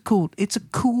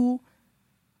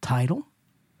title.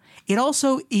 It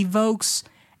also evokes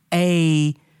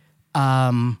a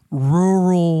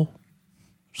rural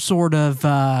sort of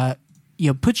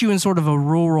puts you in sort of a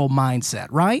rural mindset,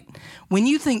 right? When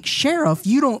you think sheriff,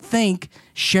 you don't think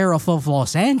sheriff of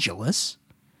Los Angeles,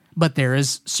 but there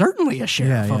is certainly a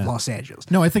sheriff of Los Angeles.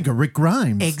 No, I think of Rick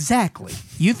Grimes. Exactly.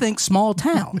 You think small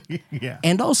town. Yeah.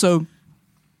 And also,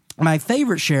 my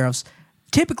favorite sheriffs,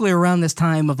 typically around this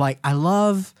time of like, I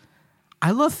love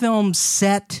films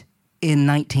set in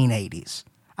 1980s.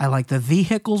 I like the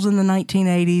vehicles in the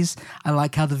 1980s. I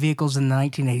like how the vehicles in the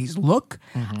 1980s look.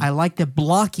 Mm-hmm. I like the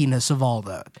blockiness of all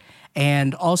that.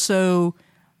 And also,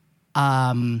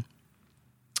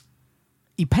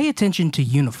 you pay attention to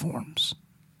uniforms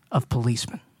of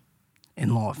policemen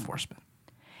in law enforcement.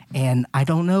 And I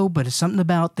don't know, but it's something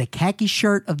about the khaki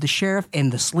shirt of the sheriff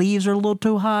and the sleeves are a little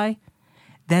too high.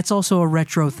 That's also a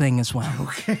retro thing as well.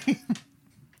 Okay.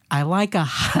 I like a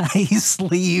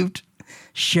high-sleeved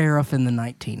sheriff in the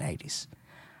 1980s.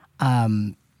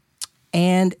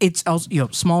 And it's also,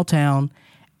 small town,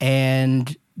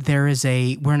 and we're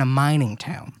in a mining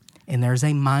town, and there's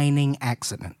a mining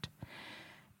accident.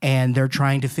 And they're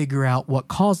trying to figure out what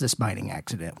caused this mining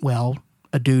accident. Well,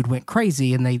 a dude went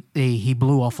crazy, and he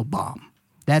blew off a bomb.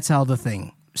 That's how the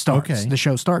thing starts. Okay. The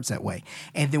show starts that way.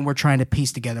 And then we're trying to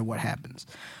piece together what happens.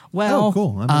 Well, oh,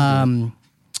 cool.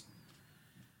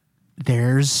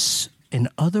 There's an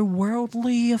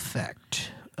otherworldly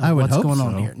effect of I would what's hope going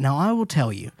on so. here. Now, I will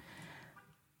tell you,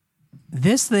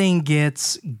 this thing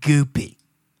gets goopy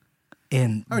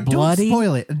and bloody. Don't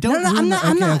spoil it. Don't I'm ruin not. it.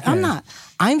 I'm Okay, not. okay. I'm not.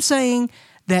 I'm saying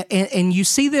that, and you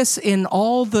see this in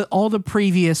all the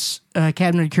previous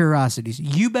Cabinet of Curiosities.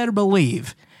 You better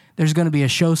believe there's going to be a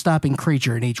show-stopping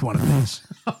creature in each one of these.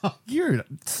 You're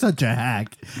such a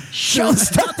hack.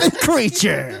 Show-stopping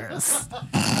creatures.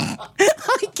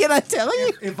 Can I tell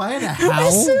you? If I had a howl,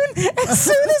 As soon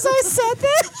as I said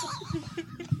that,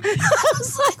 I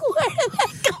was like, where did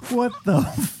that go? what the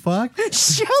fuck?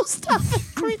 Show-stopping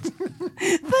creature.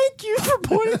 Thank you for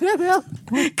pointing that out.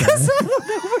 Because I don't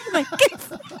know where that came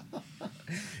from.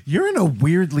 You're in a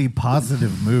weirdly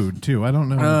positive mood too. I don't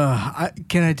know.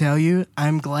 Can I tell you?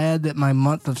 I'm glad that my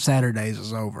month of Saturdays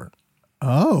is over.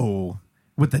 Oh,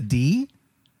 with a D?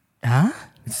 Huh?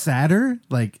 Sadder?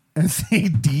 Like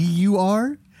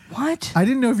SADUR? What? I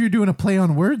didn't know if you're doing a play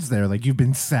on words there. Like you've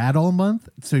been sad all month,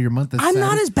 so your month is I'm sadder?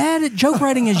 not as bad at joke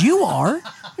writing as you are.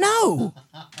 No.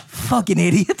 Fucking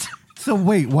idiot. So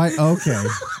wait, why? Okay.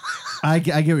 I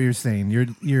get what you're saying.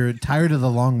 You're tired of the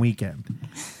long weekend.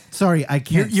 Sorry, I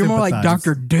can't You're more like sympathize.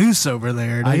 Dr. Deuce over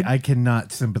there, dude. I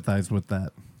cannot sympathize with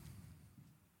that.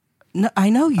 No, I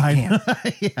know you can't.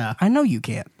 Yeah. I know you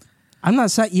can't. I'm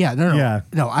not saying. Yeah, no. Yeah.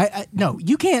 No,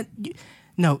 you can't.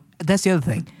 No, that's the other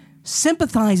thing.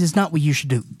 Sympathize is not what you should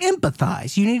do.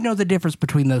 Empathize. You need to know the difference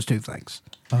between those two things.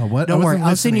 What? Don't I worry. wasn't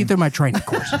I'll send you listening. through my training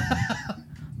course.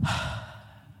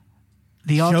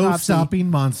 The autopsy.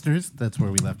 Show-stopping monsters. That's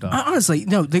where we left off. Honestly,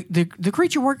 no. The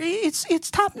creature work.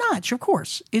 It's top notch. Of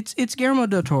course, it's Guillermo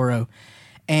del Toro,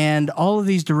 and all of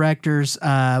these directors.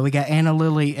 We got Anna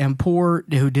Lily and Poor,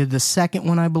 who did the second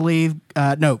one, I believe.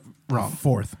 No, wrong.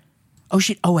 Fourth. Oh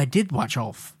shit! Oh, I did watch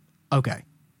all. Okay,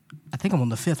 I think I'm on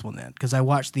the fifth one then because I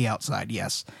watched The Outside.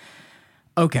 Yes.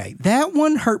 Okay, that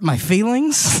one hurt my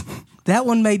feelings. That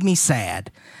one made me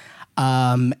sad.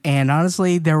 And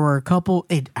honestly, there were a couple.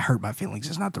 It hurt my feelings.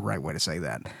 It's not the right way to say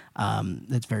that.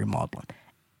 That's very maudlin.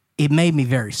 It made me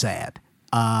very sad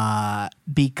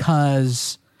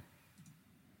because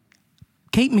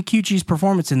Kate McCucci's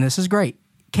performance in this is great.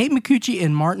 Kate McCucci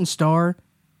and Martin Starr,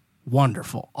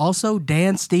 wonderful. Also,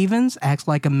 Dan Stevens acts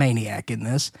like a maniac in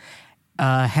this.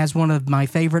 has one of my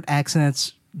favorite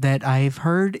accents that I've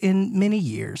heard in many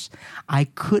years. I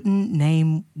couldn't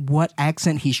name what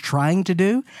accent he's trying to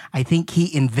do. I think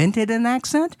he invented an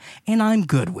accent, and I'm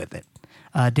good with it.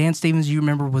 Dan Stevens, you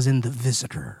remember, was in The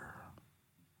Visitor.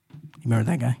 You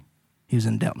remember that guy? He was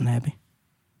in Downton Abbey.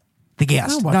 The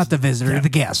Guest, not The Visitor, The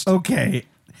Guest. Okay.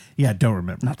 Yeah, don't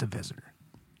remember. Not The Visitor.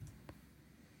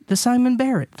 The Simon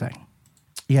Barrett thing.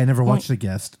 Yeah, I never watched The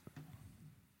Guest.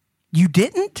 You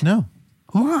didn't? No.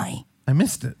 Why? I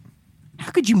missed it.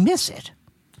 How could you miss it?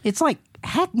 It's like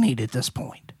Hackneyed at this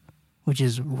point, which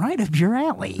is right up your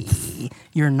alley.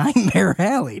 Your nightmare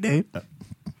alley, dude.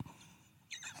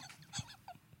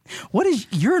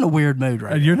 You're in a weird mood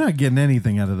right now. You're not getting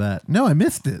anything out of that. No, I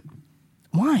missed it.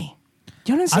 Why?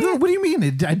 Do you understand? What do you mean?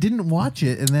 I didn't watch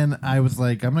it, and then I was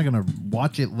like, I'm not going to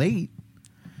watch it late.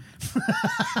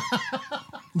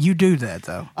 You do that,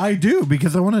 though. I do,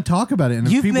 because I want to talk about it. And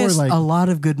if You've people missed are like, a lot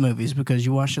of good movies because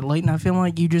you watched it late, and I feel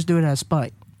like you just do it out of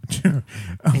spite. And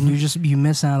you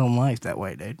miss out on life that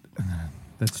way, dude.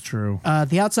 That's true.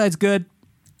 The Outside's good.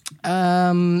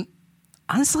 Honestly,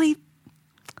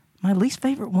 my least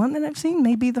favorite one that I've seen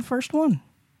may be the first one.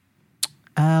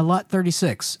 Lot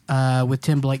 36 with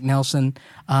Tim Blake Nelson.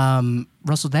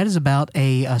 Russell, that is about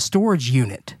a storage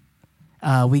unit.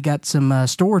 We got some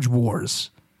storage wars.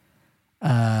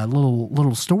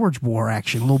 Little storage war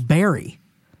action. Little Barry.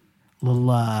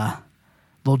 Little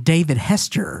David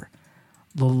Hester.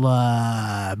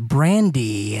 Little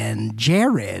Brandy and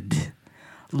Jared.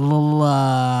 That's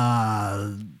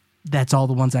all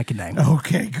the ones I can name.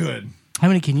 Okay, good. How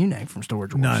many can you name from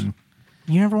Storage Wars? None.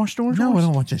 You never watched Storage Wars? No, I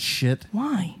don't watch a shit.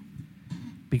 Why?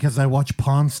 Because I watch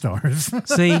Pawn Stars.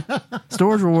 See,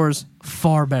 Storage Wars,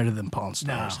 far better than Pawn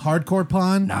Stars. Hardcore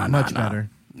Pawn, much better.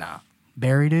 Nah.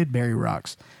 Barry, dude, Barry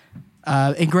rocks.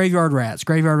 And Graveyard Rats.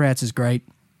 Graveyard Rats is great.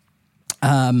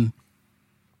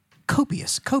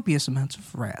 Copious amounts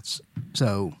of rats.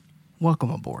 So,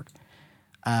 welcome aboard.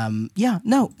 Dude,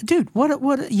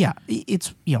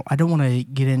 it's, I don't want to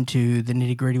get into the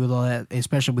nitty gritty with all that,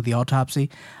 especially with the autopsy.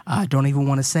 I don't even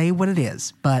want to say what it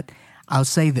is, but I'll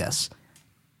say this.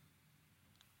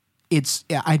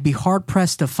 I'd be hard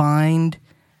pressed to find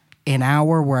an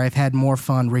hour where I've had more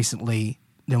fun recently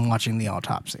than watching the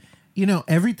autopsy.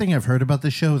 Everything I've heard about the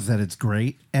show is that it's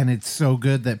great, and it's so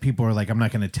good that people are like, I'm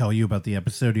not going to tell you about the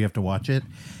episode. You have to watch it.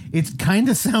 It kind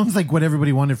of sounds like what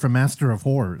everybody wanted from Master of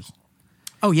Horrors.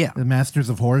 Oh, yeah. The Masters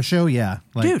of Horror show, yeah.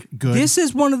 Dude, good. This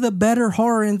is one of the better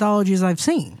horror anthologies I've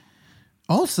seen.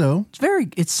 Also,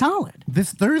 it's solid.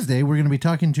 This Thursday, we're going to be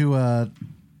talking to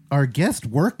our guest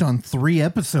worked on 3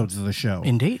 episodes of the show.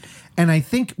 Indeed. And I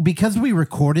think because we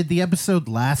recorded the episode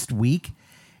last week,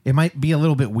 it might be a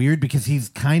little bit weird because he's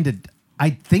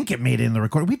I think it made it in the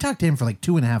record. We talked to him for like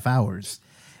 2.5 hours,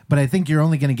 but I think you're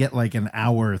only going to get like an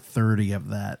hour 30 of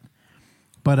that.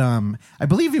 But I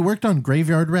believe he worked on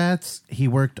Graveyard Rats. He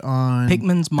worked on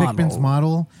Pickman's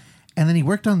Model. And then he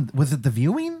worked on, was it The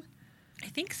Viewing? I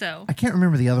think so. I can't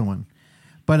remember the other one.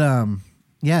 But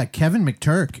Kevin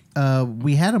McTurk.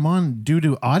 We had him on due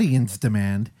to audience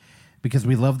demand because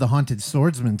we love The Haunted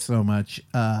Swordsman so much.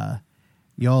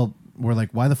 Y'all were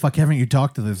like, why the fuck haven't you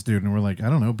talked to this dude? And we're like,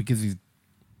 I don't know, because he's,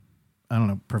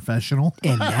 professional.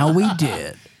 And now we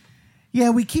did. Yeah,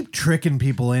 we keep tricking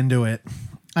people into it.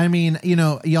 I mean,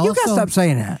 y'all You gotta stop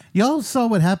saying that. Y'all saw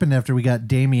what happened after we got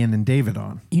Damien and David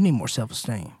on. You need more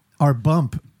self-esteem. Our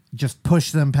bump just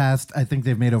pushed them past. I think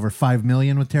they've made over 5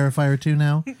 million with Terrifier 2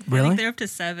 now. Really? I think they're up to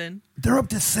 7. They're up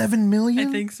to 7 million?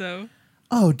 I think so.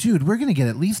 Oh, dude, we're going to get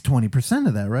at least 20%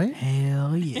 of that, right?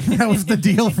 Hell yeah. That was the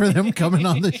deal for them coming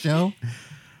on the show?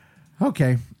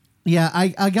 Okay. Yeah,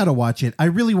 I got to watch it. I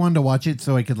really wanted to watch it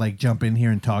so I could jump in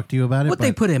here and talk to you about it. What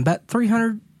they put in? About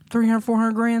 300,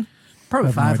 400 grand?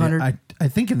 Probably 500. I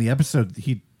think in the episode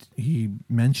he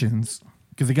mentions,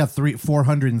 because they got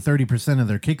 430% of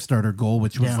their Kickstarter goal,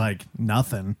 which was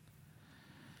nothing.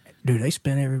 Dude, they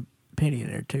spent every penny in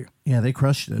there too. Yeah, they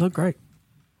crushed it. Look great.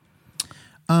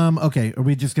 Okay, are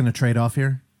we just going to trade off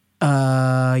here?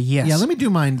 Yes. Yeah, let me do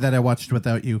mine that I watched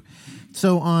without you.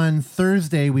 So on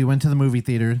Thursday, we went to the movie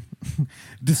theater,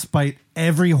 despite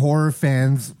every horror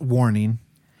fan's warning,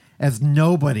 as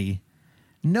nobody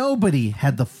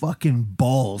had the fucking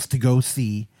balls to go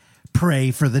see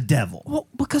Pray for the Devil. Well,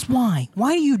 because why?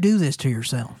 Why do you do this to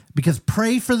yourself? Because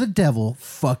Pray for the Devil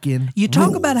fucking You talk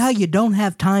rules. about how you don't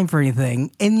have time for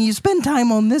anything, and you spend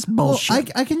time on this bullshit. Well,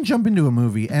 I can jump into a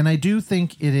movie, and I do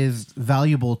think it is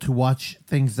valuable to watch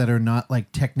things that are not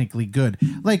technically good.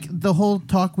 Like the whole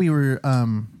talk we were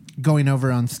going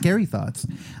over on Scary Thoughts,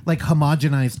 like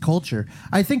homogenized culture.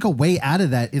 I think a way out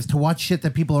of that is to watch shit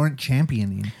that people aren't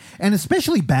championing, and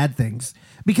especially bad things.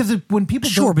 Because when people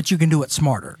Sure, but you can do it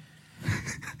smarter.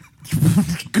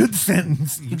 Good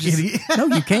sentence, you idiot. No,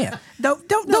 you can't. Don't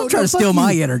try to fuck steal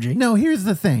my you. energy. No, here's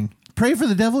the thing. Pray for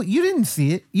the Devil. You didn't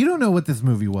see it. You don't know what this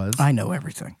movie was. I know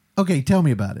everything. Okay, tell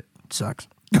me about it. It sucks.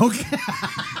 Okay.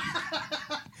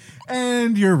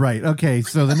 And you're right. Okay,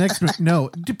 so the next one. No,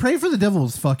 Pray for the Devil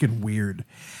is fucking weird.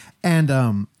 And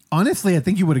honestly, I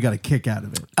think you would have got a kick out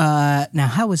of it. Now,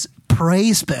 how is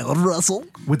pray spelled, Russell?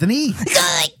 With an E.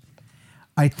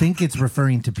 I think it's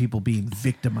referring to people being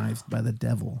victimized by the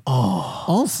devil. Oh.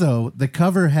 Also, the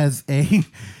cover has a,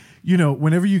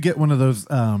 whenever you get one of those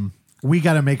we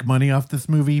got to make money off this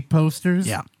movie posters.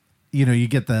 Yeah. You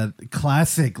get the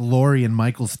classic Laurie and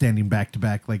Michael standing back to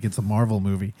back like it's a Marvel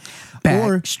movie.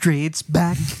 Back streets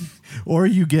back. Or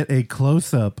you get a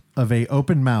close-up of a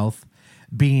open mouth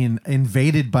being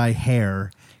invaded by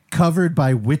hair, covered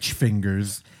by witch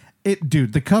fingers.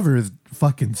 Dude, the cover is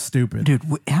fucking stupid. Dude,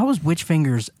 how is Witch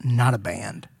Fingers not a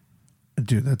band?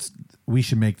 Dude, we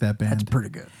should make that band. That's pretty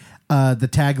good. The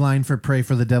tagline for Pray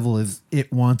for the Devil is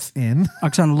 "It wants in."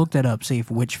 Oksana, look that up. See if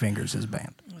Witch Fingers is a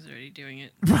band. I was already doing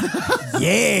it.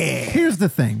 Yeah. Here's the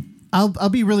thing. I'll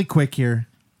be really quick here.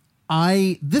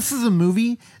 This is a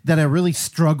movie that I really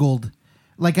struggled.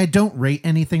 Like, I don't rate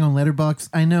anything on Letterboxd.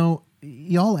 I know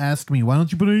y'all ask me, why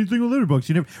don't you put anything on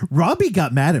Letterboxd? Robbie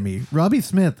got mad at me. Robbie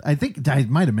Smith. I think I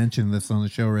might have mentioned this on the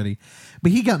show already,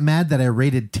 but he got mad that I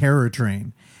rated Terror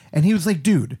Train, and he was like,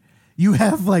 "Dude, you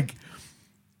have like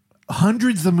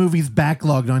hundreds of movies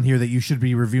backlogged on here that you should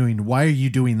be reviewing. Why are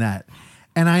you doing that?"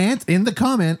 And in the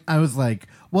comment, I was like,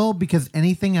 "Well, because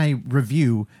anything I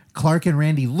review, Clark and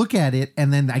Randy look at it,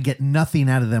 and then I get nothing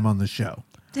out of them on the show."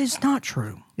 That's not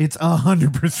true. It's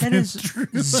 100% That is true.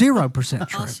 0%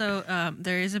 true. Also,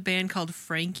 there is a band called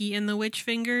Frankie and the Witch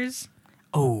Fingers,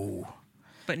 Oh.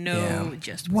 but no,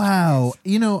 just Witch Wow.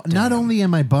 Fingers. Not only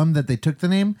am I bummed that they took the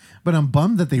name, but I'm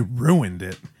bummed that they ruined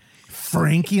it.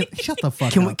 Frankie. Shut the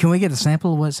fuck up. Can we get a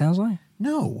sample of what it sounds like?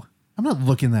 No. I'm not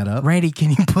looking that up. Randy, can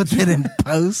you put that in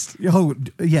post? Oh,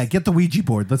 yeah, get the Ouija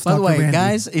board. Let's By talk the to way, Randy.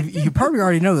 guys, if you probably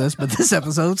already know this, but this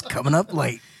episode's coming up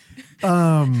late.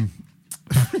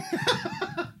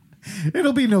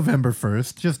 It'll be November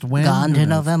 1st. Just when? Gone to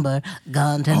November.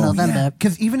 November.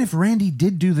 Because even if Randy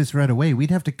did do this right away,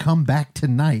 we'd have to come back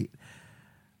tonight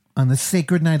on the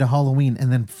sacred night of Halloween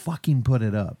and then fucking put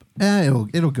it up.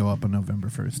 It'll go up on November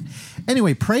 1st.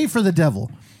 Anyway, Pray for the Devil.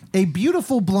 A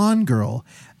beautiful blonde girl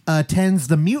attends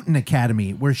the Mutant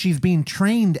Academy, where she's being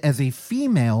trained as a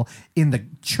female in the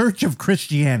Church of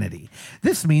Christianity.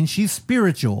 This means she's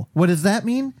spiritual. What does that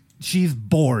mean? She's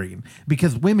boring,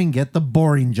 because women get the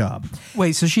boring job.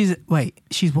 Wait, so she's what?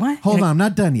 Hold on, I'm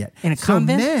not done yet. In a so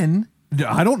convent? men,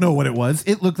 I don't know what it was.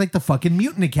 It looked like the fucking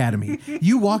Mutant Academy.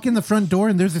 You walk in the front door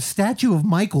and there's a statue of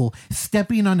Michael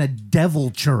stepping on a devil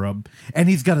cherub, and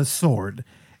he's got a sword.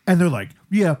 And they're like,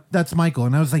 "Yeah, that's Michael."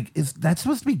 And I was like, "Is that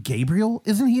supposed to be Gabriel?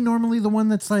 Isn't he normally the one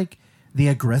that's like the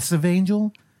aggressive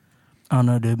angel?" Oh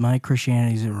no, dude, my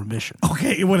Christianity's a remission.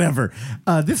 Okay, whatever.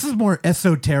 This is more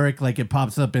esoteric, like it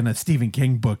pops up in a Stephen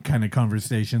King book kind of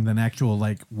conversation than actual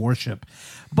like worship.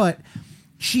 But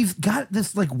she's got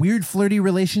this like weird flirty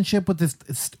relationship with this.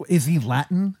 Is he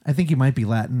Latin? I think he might be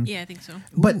Latin. Yeah, I think so.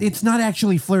 But it's not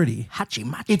actually flirty. Hachi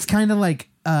machi. It's kind of like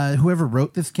whoever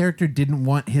wrote this character didn't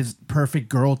want his perfect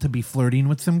girl to be flirting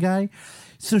with some guy.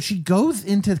 So she goes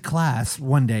into class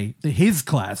one day, his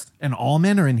class, and all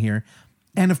men are in here.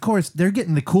 And of course, they're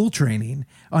getting the cool training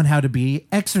on how to be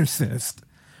exorcist.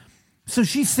 So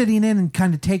she's sitting in and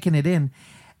kind of taking it in.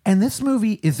 And this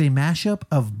movie is a mashup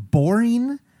of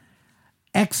boring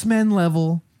X-Men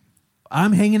level,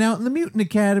 I'm hanging out in the Mutant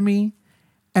Academy,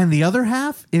 and the other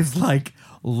half is like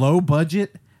low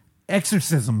budget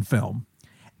exorcism film.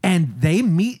 And they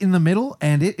meet in the middle,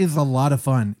 and it is a lot of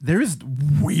fun. There is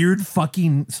weird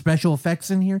fucking special effects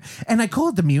in here. And I call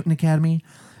it the Mutant Academy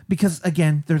because,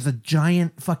 again, there's a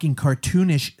giant fucking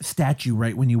cartoonish statue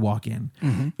right when you walk in.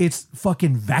 Mm-hmm. It's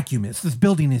fucking vacuumous. This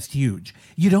building is huge.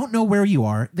 You don't know where you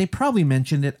are. They probably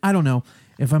mentioned it. I don't know.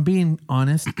 If I'm being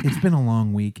honest, it's been a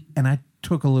long week, and I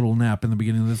took a little nap in the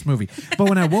beginning of this movie. But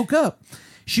when I woke up,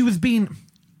 she was being...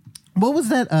 What was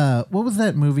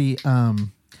that movie...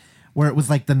 where it was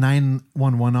like the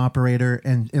 911 operator,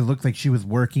 and it looked like she was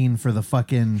working for the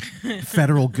fucking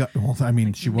federal well, I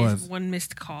mean, she was. One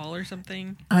missed call or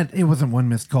something. It wasn't one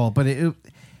missed call, but it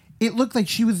looked like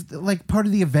she was like part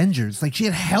of the Avengers. Like she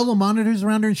had hella monitors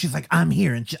around her, and she's like, "I'm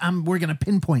here, and we're gonna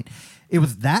pinpoint." It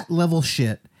was that level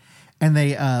shit, and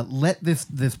they let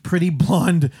this pretty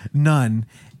blonde nun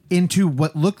into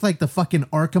what looked like the fucking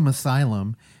Arkham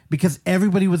Asylum because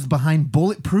everybody was behind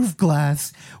bulletproof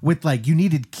glass with like you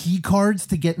needed key cards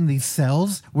to get in these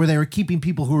cells where they were keeping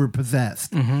people who were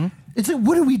possessed. Mm-hmm. It's like,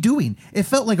 what are we doing? It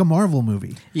felt like a Marvel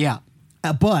movie. Yeah.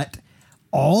 But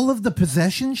all of the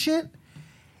possession shit,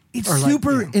 it's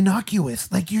super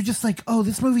innocuous. Like you're just like, oh,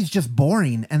 this movie's just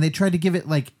boring. And they tried to give it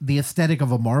like the aesthetic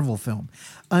of a Marvel film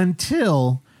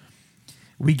until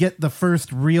we get the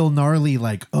first real gnarly,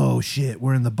 like, oh shit,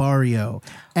 we're in the barrio.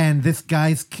 And this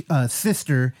guy's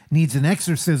sister needs an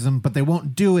exorcism, but they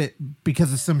won't do it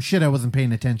because of some shit I wasn't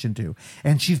paying attention to.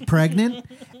 And she's pregnant.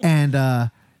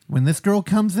 And when this girl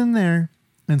comes in there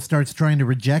and starts trying to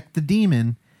reject the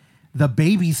demon, the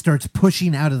baby starts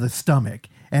pushing out of the stomach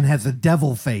and has a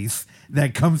devil face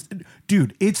that comes.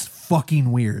 Dude, it's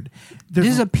fucking weird. This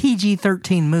is a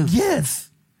PG-13 movie. Yes.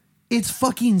 It's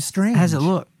fucking strange. How does it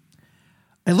look?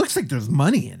 It looks like there's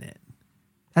money in it.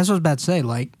 That's what I was about to say.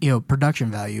 Like,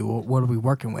 production value. What are we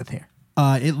working with here?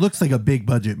 It looks like a big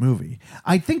budget movie.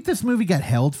 I think this movie got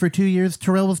held for 2 years.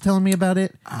 Terrell was telling me about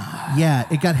it. Yeah,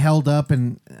 it got held up,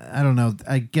 and I don't know.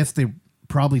 I guess they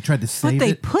probably tried to save it. But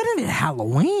they put it at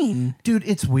Halloween. Dude,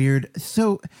 it's weird.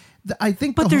 So I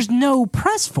think there's no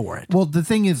press for it. Well, the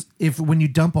thing is, when you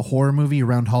dump a horror movie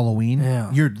around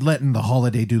Halloween, you're letting the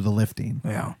holiday do the lifting.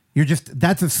 Yeah.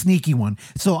 That's a sneaky one.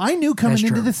 So I knew coming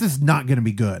into this is not going to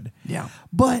be good. Yeah.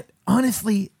 But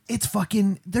honestly, it's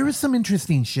there was some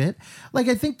interesting shit. Like,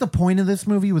 I think the point of this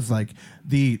movie was like,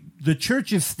 the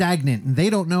church is stagnant and they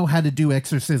don't know how to do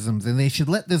exorcisms and they should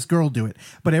let this girl do it.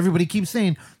 But everybody keeps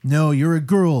saying, no, you're a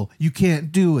girl. You can't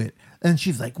do it. And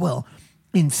she's like, well,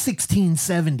 in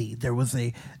 1670, there was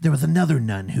another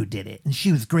nun who did it. And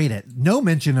she was great at no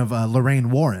mention of Lorraine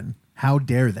Warren. How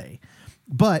dare they?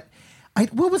 But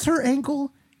what was her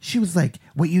angle? She was like,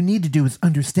 what you need to do is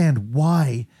understand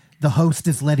why the host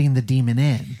is letting the demon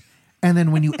in. And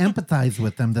then when you empathize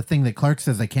with them, the thing that Clark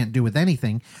says I can't do with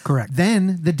anything. Correct.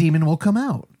 Then the demon will come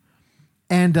out.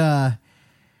 And,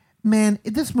 man,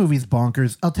 this movie's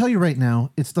bonkers. I'll tell you right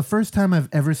now, it's the first time I've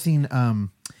ever seen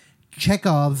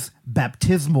Chekhov's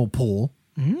baptismal pool.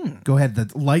 Go ahead,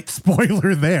 the light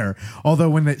spoiler there. Although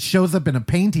when it shows up in a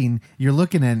painting, you're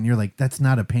looking at it and you're like, that's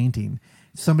not a painting.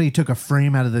 Somebody took a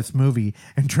frame out of this movie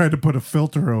and tried to put a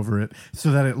filter over it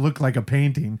so that it looked like a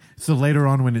painting. So later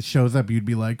on when it shows up, you'd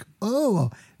be like,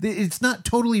 oh, it's not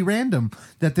totally random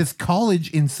that this college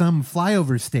in some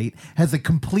flyover state has a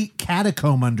complete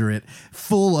catacomb under it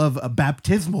full of a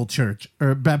baptismal church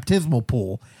or baptismal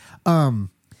pool.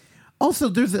 Also,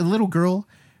 there's a little girl.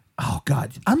 Oh,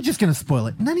 God, I'm just going to spoil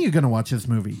it. None of you are going to watch this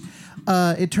movie.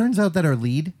 It turns out that our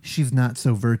lead, she's not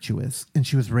so virtuous. And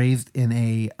she was raised in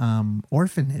a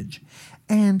orphanage.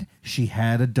 And she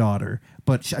had a daughter.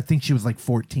 But I think she was like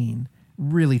 14.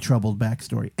 Really troubled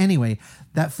backstory. Anyway,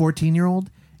 that 14-year-old,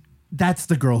 that's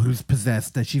the girl who's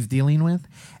possessed that she's dealing with.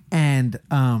 And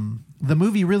the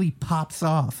movie really pops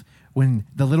off when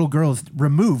the little girl's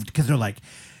removed. Because they're like,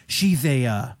 she's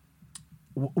a...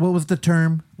 what was the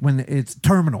term when it's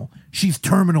terminal? She's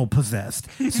terminal possessed.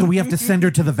 So we have to send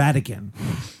her to the Vatican.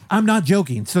 I'm not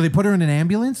joking. So they put her in an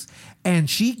ambulance and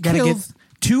she kills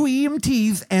 2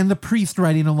 EMTs and the priest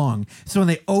riding along. So when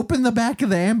they open the back of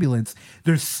the ambulance,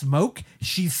 there's smoke.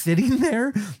 She's sitting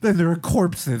there. Then there are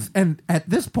corpses. And at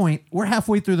this point, we're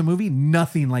halfway through the movie.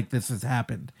 Nothing like this has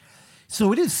happened.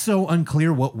 So it is so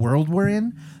unclear what world we're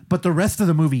in. But the rest of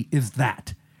the movie is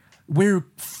that. We're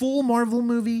full Marvel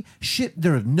movie. Shit,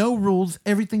 there are no rules.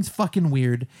 Everything's fucking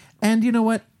weird. And you know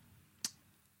what?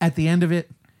 At the end of it,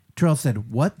 Terrell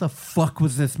said, what the fuck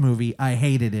was this movie? I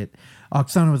hated it.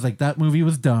 Oksana was like, that movie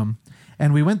was dumb.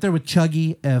 And we went there with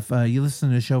Chuggy. If you listen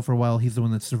to the show for a while, he's the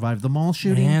one that survived the mall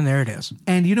shooting. And there it is.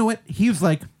 And you know what? He was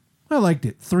like, I liked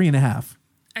it. 3.5.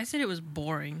 I said it was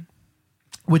boring.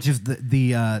 Which is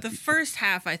the first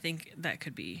half, I think that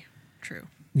could be true.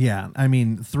 Yeah, I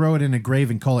mean, throw it in a grave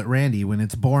and call it Randy. When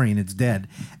it's boring, it's dead.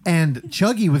 And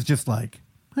Chuggy was just like,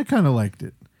 I kind of liked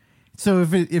it. So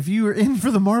if you were in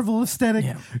for the Marvel aesthetic,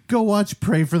 go watch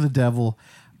Pray for the Devil.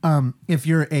 If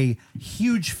you're a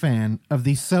huge fan of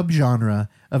the subgenre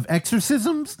of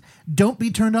exorcisms, don't be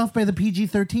turned off by the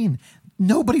PG-13.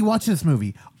 Nobody watched this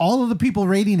movie. All of the people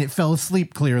rating it fell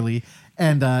asleep, clearly.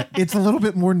 And it's a little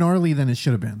bit more gnarly than it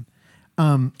should have been.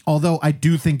 Although I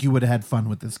do think you would have had fun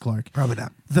with this, Clark. Probably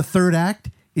not. The third act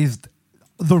is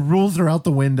the rules are out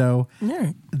the window.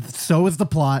 Yeah. So is the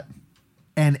plot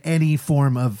and any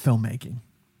form of filmmaking.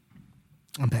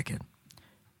 I'm back in.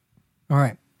 All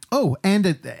right. Oh, and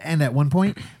at one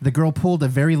point, the girl pulled a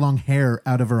very long hair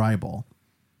out of her eyeball.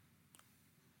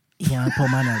 Yeah, I pull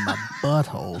mine out of my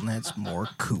butthole, and that's more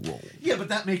cool. Yeah, but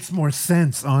that makes more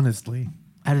sense, honestly.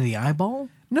 Out of the eyeball?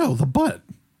 No, the butt.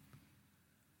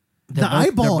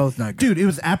 They're both not good. Dude, it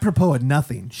was apropos of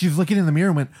nothing. She was looking in the mirror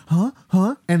and went,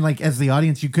 huh? And like, as the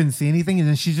audience, you couldn't see anything. And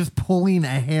then she's just pulling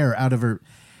a hair out of her.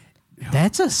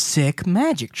 That's a sick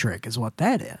magic trick is what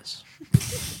that is.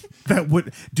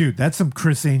 Dude, that's some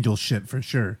Chris Angel shit for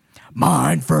sure.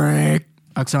 Mind freak.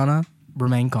 Oksana,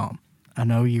 remain calm. I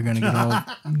know you're going to get all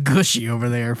gushy over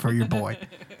there for your boy.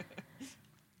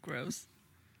 Gross.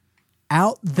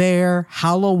 Out there,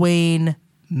 Halloween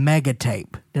mega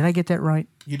tape. Did I get that right?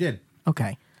 You did.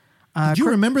 Okay. Did you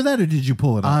remember that or did you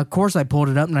pull it up? Of course I pulled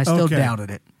it up and I still Okay. doubted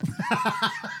it.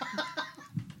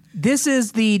 This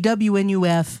is the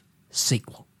WNUF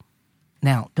sequel.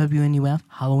 Now, WNUF,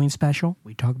 Halloween special,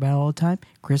 we talk about it all the time.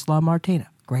 Chris LaMartina,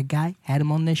 great guy, had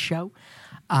him on this show.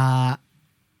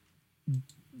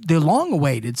 The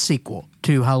long-awaited sequel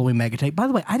to Halloween Mega Tape. By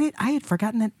the way, I had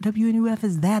forgotten that WNUF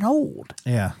is that old.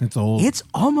 Yeah, it's old. It's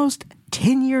almost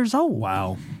 10 years old.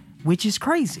 Wow. Which is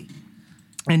crazy.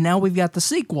 And now we've got the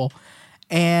sequel.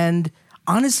 And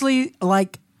honestly,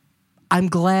 like, I'm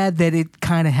glad that it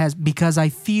kind of has, because I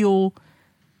feel,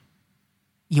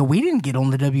 we didn't get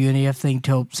on the WNEF thing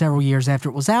till several years after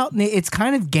it was out, and it's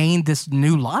kind of gained this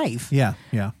new life. Yeah.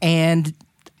 And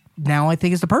now I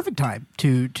think it's the perfect time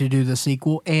to do the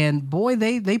sequel. And boy,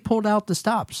 they pulled out the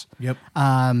stops. Yep.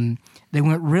 They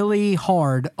went really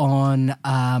hard on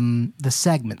the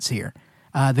segments here.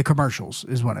 The commercials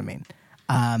is what I mean.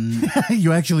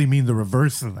 You actually mean the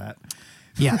reverse of that.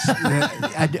 Yes.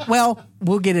 Well,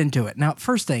 we'll get into it. Now,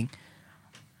 first thing,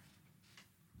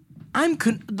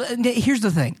 here's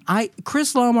the thing.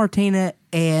 Chris LaMartina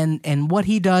and what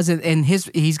he does, and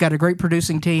he's got a great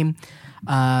producing team,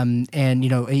 and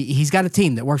he's got a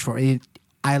team that works for it.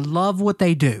 I love what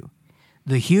they do,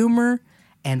 the humor,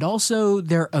 and also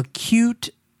their acute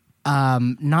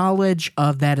knowledge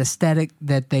of that aesthetic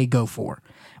that they go for,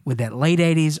 with that late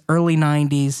 80s, early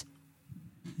 90s.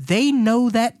 They know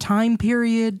that time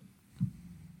period.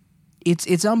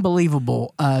 It's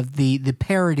unbelievable of the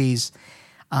parodies,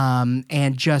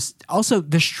 and just also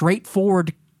the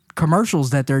straightforward commercials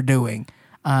that they're doing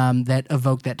that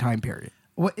evoke that time period.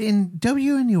 In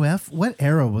WNUF, what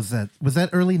era was that? Was that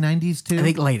early 90s too? I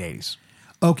think late 80s.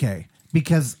 Okay,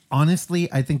 because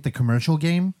honestly, I think the commercial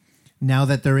game, now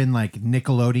that they're in like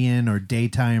Nickelodeon or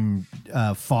daytime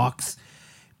Fox,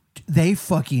 they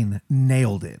fucking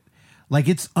nailed it. Like,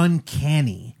 it's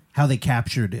uncanny how they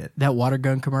captured it. That water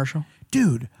gun commercial?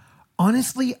 Dude,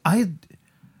 honestly, I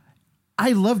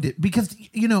loved it because,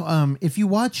 if you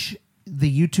watch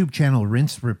the YouTube channel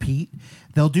Rinse Repeat,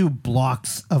 they'll do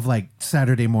blocks of like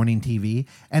Saturday morning TV,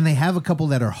 and they have a couple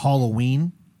that are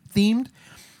Halloween themed.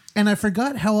 And I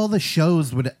forgot how all the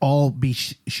shows would all be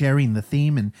sharing the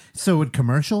theme, and so would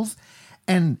commercials.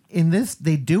 And in this,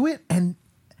 they do it, and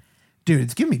dude,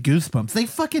 it's giving me goosebumps. They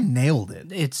fucking nailed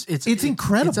it. It's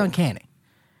incredible. It's uncanny.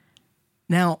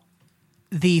 Now,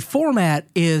 the format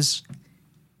is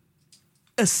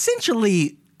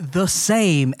essentially the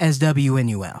same as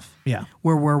WNUF. Yeah.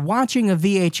 Where we're watching a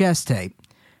VHS tape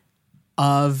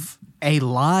of a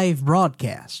live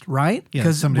broadcast, right? Yeah,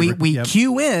 Because we yep.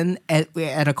 cue in at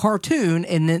a cartoon,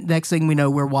 and then next thing we know,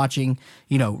 we're watching,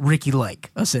 Ricky Lake,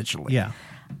 essentially. Yeah.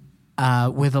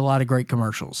 With a lot of great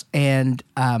commercials. And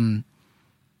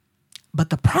but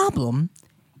the problem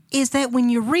is that when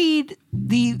you read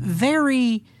the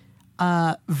very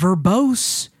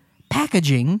verbose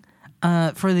packaging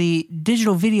for the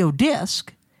digital video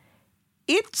disc,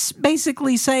 it's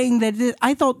basically saying that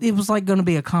I thought it was like going to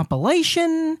be a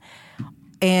compilation,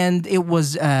 and it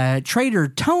was Trader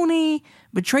Tony,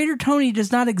 but Trader Tony does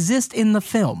not exist in the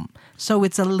film, so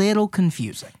it's a little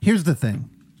confusing. Here's the thing.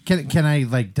 Can I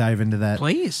like dive into that?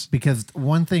 Please. Because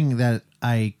one thing that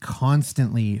I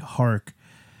constantly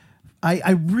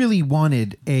I really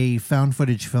wanted a found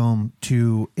footage film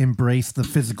to embrace the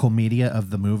physical media of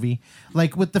the movie.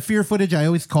 Like with the Fear footage, I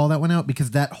always call that one out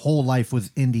because that whole life was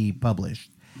indie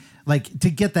published. Like to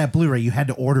get that Blu-ray, you had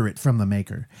to order it from the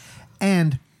maker.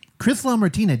 And Chris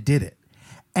LaMartina did it.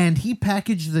 And he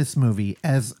packaged this movie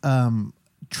as So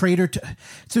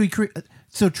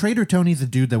Trader Tony's a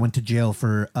dude that went to jail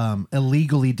for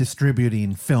illegally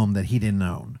distributing film that he didn't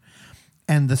own.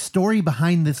 And the story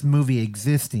behind this movie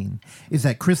existing is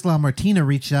that Chris LaMartina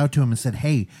reached out to him and said,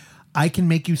 hey, I can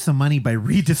make you some money by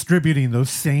redistributing those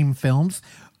same films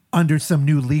under some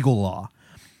new legal law.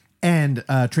 And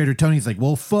Trader Tony's like,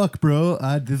 well, fuck, bro.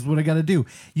 This is what I got to do.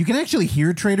 You can actually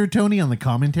hear Trader Tony on the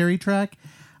commentary track,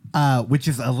 which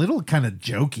is a little kind of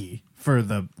jokey for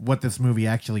what this movie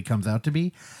actually comes out to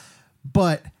be.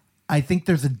 But I think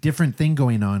there's a different thing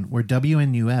going on where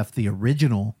WNUF, the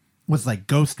original, was like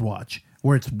Ghost Watch,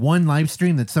 where it's one live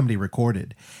stream that somebody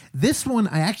recorded. This one,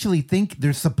 I actually think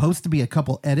there's supposed to be a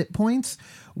couple edit points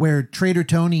where Trader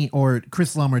Tony or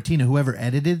Chris LaMartina, whoever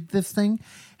edited this thing,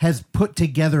 has put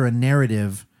together a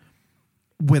narrative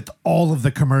with all of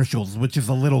the commercials, which is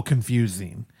a little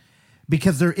confusing.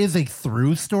 Because there is a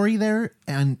through story there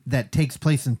and that takes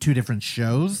place in two different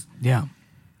shows. Yeah.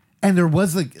 And there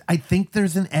was I think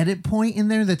there's an edit point in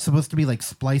there that's supposed to be like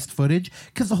spliced footage.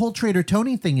 Because the whole Trader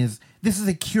Tony thing is, this is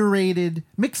a curated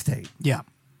mixtape. Yeah.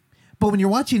 But when you're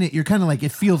watching it, you're kind of like,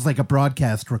 it feels like a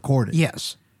broadcast recording.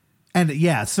 Yes. And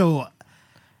yeah, so.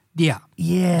 Yeah.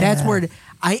 Yeah. That's where the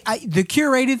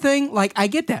curated thing, like, I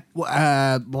get that.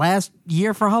 Last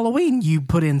year for Halloween, you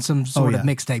put in some sort of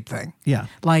mixtape thing. Yeah.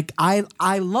 Like, I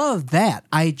love that.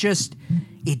 It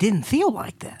didn't feel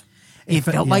like that. It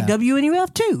felt like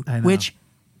WNUF2, I know. which,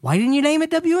 why didn't you name it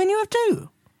WNUF2?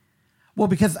 Well,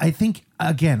 because I think,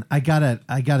 again, I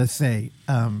gotta say,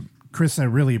 Chris, I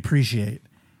really appreciate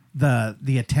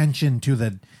the attention to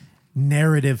the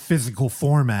narrative physical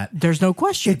format. There's no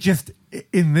question. It just,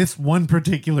 in this one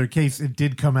particular case, it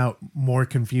did come out more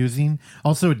confusing.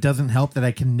 Also, it doesn't help that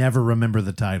I can never remember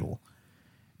the title.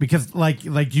 Because like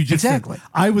you just said,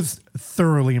 I was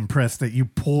thoroughly impressed that you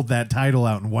pulled that title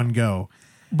out in one go.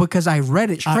 Because I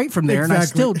read it straight from there, and I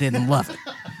still didn't love it.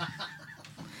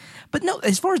 But no,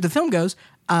 as far as the film goes,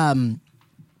 the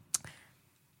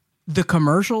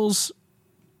commercials,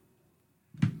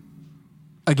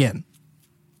 again,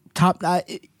 top.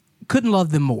 Couldn't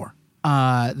love them more.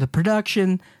 The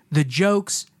production, the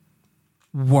jokes,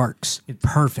 works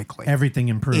perfectly. Everything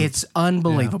improved. It's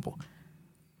unbelievable. Yeah.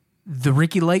 The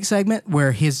Ricky Lake segment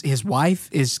where his wife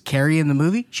is carrying the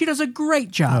movie, she does a great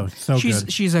job. Oh, so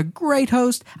good. She's a great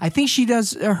host. I think she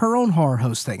does her own horror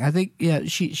host thing. I think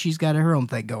she's got her own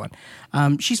thing going.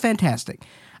 She's fantastic.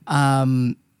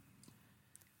 The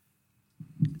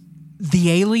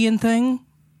alien thing.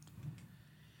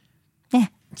 Yeah.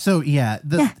 So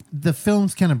the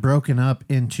film's kind of broken up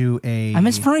into a I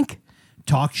miss Frank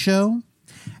talk show,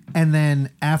 and then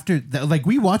after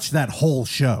we watched that whole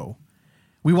show.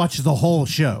 We watched the whole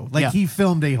show. He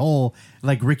filmed a whole,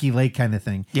 Ricky Lake kind of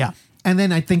thing. Yeah. And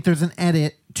then I think there's an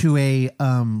edit to a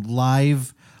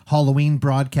live Halloween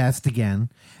broadcast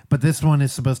again. But this one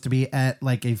is supposed to be at,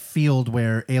 a field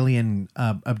where alien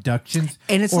abductions.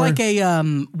 And it's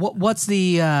what's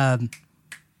the...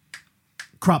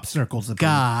 crop circles.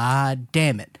 God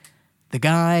damn it. The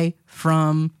guy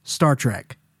from Star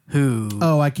Trek who...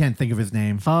 Oh, I can't think of his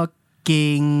name.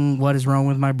 What is wrong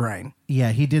with my brain?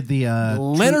 Yeah, he did the...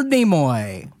 Leonard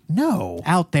Nimoy. No.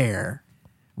 Out there.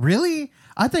 Really?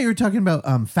 I thought you were talking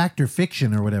about Fact or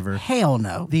Fiction or whatever. Hell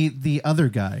no. The other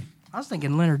guy. I was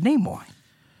thinking Leonard Nimoy.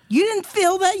 You didn't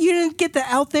feel that? You didn't get the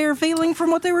out there feeling from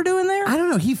what they were doing there? I don't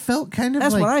know. He felt kind of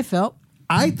That's what I felt.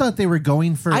 I thought they were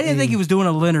going for... I didn't think he was doing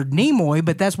a Leonard Nimoy,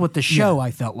 but that's what the show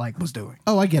I felt like was doing.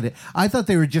 Oh, I get it. I thought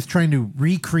they were just trying to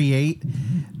recreate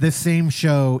the same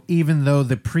show, even though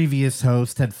the previous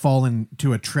host had fallen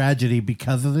to a tragedy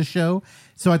because of the show.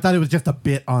 So I thought it was just a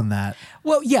bit on that.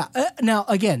 Well, yeah. Now,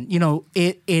 again,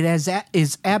 it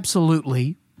is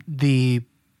absolutely the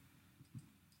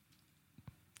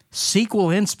sequel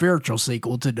and spiritual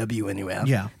sequel to WNUF.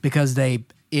 Yeah. Because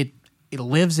it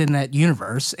lives in that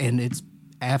universe, and it's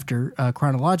after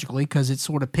chronologically because it's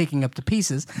sort of picking up the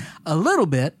pieces a little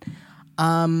bit. We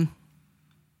don't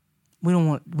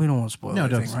want to spoil. No,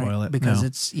 anything, don't spoil right? it because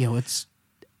it's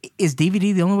is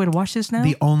DVD the only way to watch this now?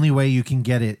 The only way you can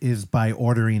get it is by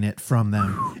ordering it from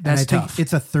them. That's and I tough. think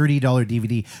it's a $30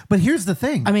 DVD. But here's the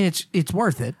thing. I mean, it's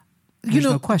worth it. There's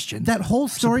no question. That whole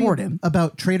story Support him.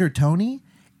 about Trader Tony,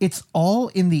 it's all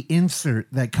in the insert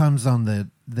that comes on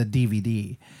the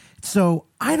DVD. So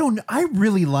I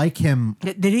really like him.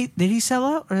 Did he sell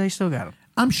out, or they still got him?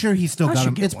 I'm sure he still got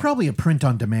him. It's one. probably a print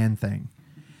on demand thing.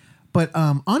 But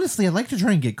honestly, I'd like to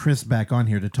try and get Chris back on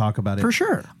here to talk about it. For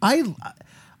sure.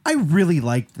 I really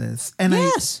like this. And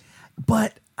yes.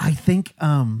 But I think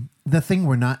the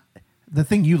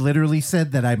thing you literally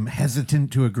said that I'm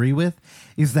hesitant to agree with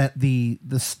is that the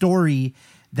story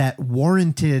that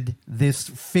warranted this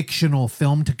fictional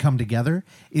film to come together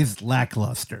is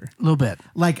lackluster. A little bit.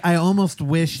 I almost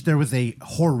wish there was a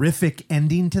horrific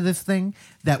ending to this thing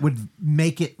that would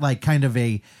make it kind of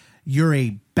you're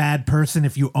a bad person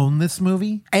if you own this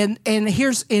movie. And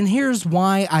here's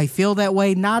why I feel that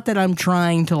way. Not that I'm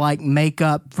trying to make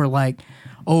up for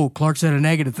Clark said a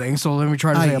negative thing, so let me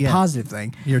try to say a positive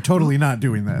thing. You're totally not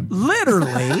doing that.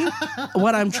 Literally,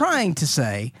 what I'm trying to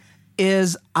say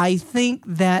is I think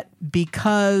that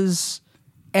because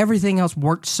everything else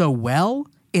worked so well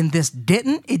and this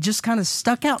didn't, it just kind of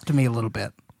stuck out to me a little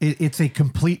bit. It's a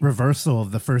complete reversal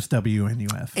of the first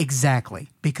WNUF. Exactly,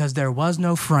 because there was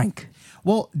no Frank.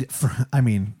 Well, I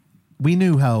mean, we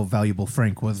knew how valuable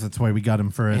Frank was. That's why we got him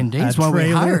for a Indeed, that's why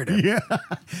we hired him. Yeah,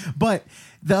 but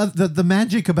the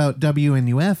magic about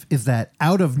WNUF is that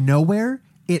out of nowhere,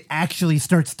 it actually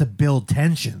starts to build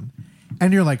tension,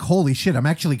 and you're like, "Holy shit!" I'm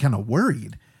actually kind of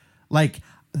worried. Like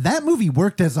that movie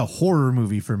worked as a horror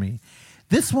movie for me.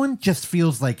 This one just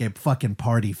feels like a fucking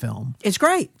party film. It's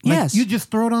great. Like, Yes. you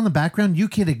just throw it on the background. You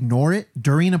could ignore it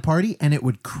during a party, and it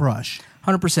would crush.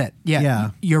 100%. Yeah.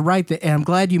 Yeah. You're right. And I'm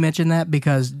glad you mentioned that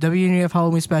because WNUF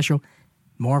Halloween Special,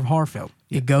 more of a horror film.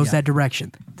 It goes that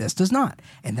direction. This does not.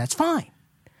 And that's fine.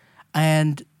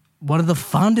 And one of the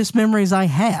fondest memories I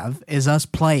have is us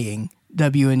playing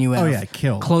WNUF. Oh, yeah,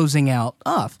 Kill. Closing out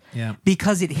Uff. Yeah.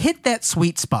 Because it hit that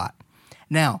sweet spot.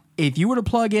 Now, if you were to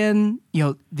plug in,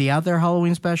 the Out There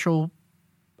Halloween Special,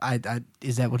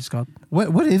 is that what it's called?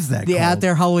 What is that The called? Out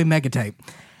There Halloween Mega Tape.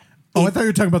 Oh, I thought you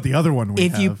were talking about the other one.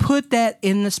 If you put that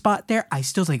in the spot there, I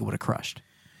still think it would have crushed.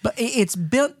 But it's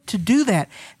built to do that.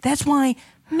 That's why,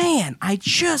 man, I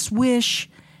just wish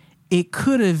it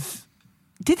could have.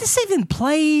 Did this even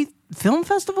play film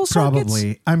festival circuits?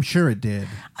 Probably. I'm sure it did.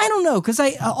 I don't know, because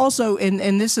I also,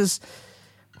 and this is,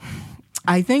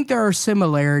 I think there are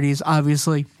similarities,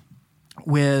 obviously,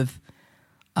 with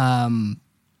the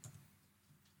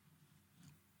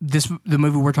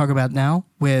movie we're talking about now,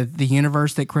 with the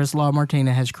universe that Chris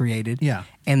LaMartina has created, Yeah.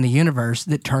 and the universe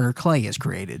that Turner Clay has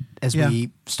created. As Yeah.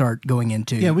 we start going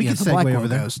into We can the segue Blackwell over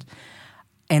there. Ghost,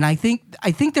 and I think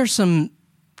there's some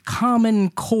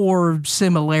common core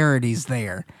similarities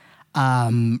there.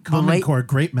 Common Core,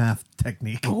 great math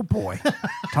technique. Oh boy,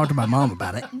 talked to my mom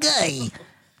about it. Gay.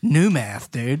 New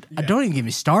math, dude. Don't even get me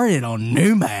started on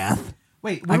new math.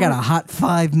 Wait, I got a hot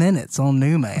 5 minutes on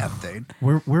new math, dude.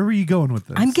 Where were you going with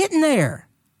this? I'm getting there.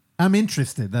 I'm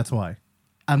interested. That's why.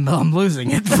 I'm losing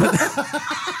it.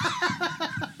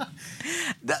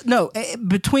 No,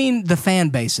 between the fan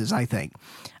bases, I think.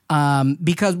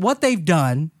 Because what they've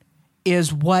done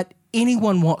is what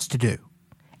anyone wants to do,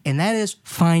 and that is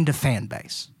find a fan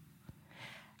base.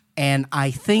 And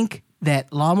I think that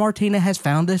LaMartina has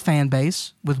found a fan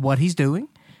base with what he's doing.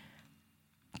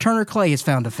 Turner Clay has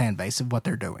found a fan base of what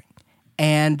they're doing.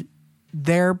 And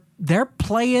they're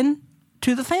playing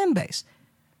to the fan base.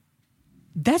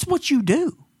 That's what you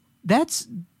do. That's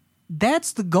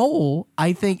the goal,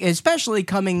 I think, especially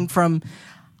coming from,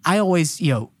 I always,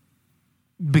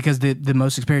 because the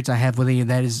most experience I have with any of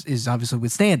that is obviously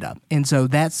with stand-up. And so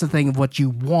that's the thing of what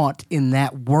you want in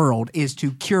that world is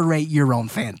to curate your own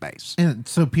fan base. And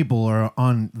so people are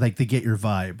on, like, they get your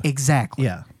vibe. Exactly.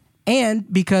 Yeah.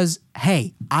 And because,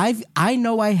 hey, I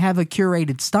know I have a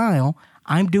curated style.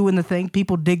 I'm doing the thing.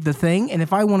 People dig the thing. And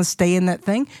if I want to stay in that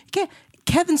thing,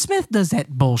 Kevin Smith does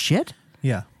that bullshit.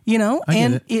 Yeah.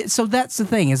 I get so that's the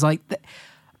thing is like,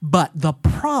 but the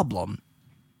problem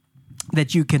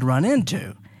that you can run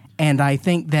into, and I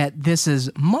think that this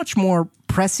is much more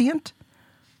prescient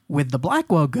with the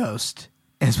Blackwell Ghost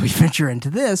as we venture into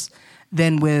this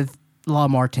than with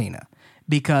LaMartina,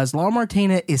 because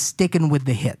LaMartina is sticking with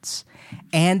the hits,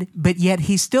 but yet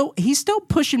he's still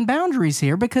pushing boundaries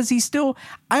here because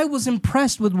I was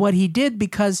impressed with what he did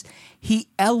because he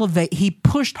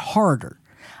pushed harder.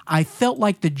 I felt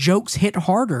like the jokes hit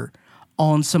harder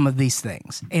on some of these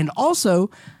things. And also,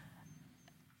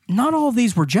 not all of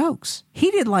these were jokes.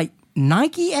 He did like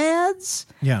Nike ads.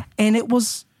 Yeah. And it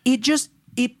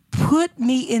put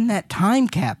me in that time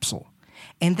capsule.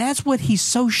 And that's what he's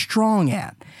so strong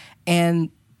at. And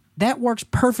that works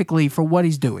perfectly for what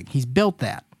he's doing. He's built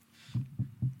that.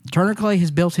 Turner Clay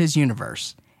has built his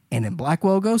universe. And in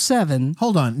Blackwell Go 7,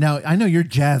 Hold on. Now, I know you're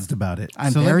jazzed about it.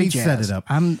 I'm so very let me jazzed. set it up.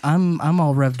 I'm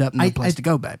all revved up and no place to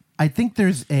go, babe. I think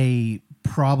there's a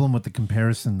problem with the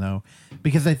comparison, though,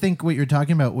 because I think what you're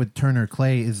talking about with Turner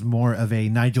Clay is more of a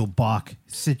Nigel Bach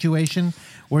situation,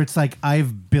 where it's like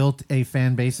I've built a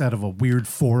fan base out of a weird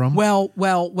forum. Well,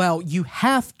 you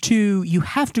have to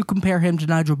compare him to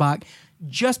Nigel Bach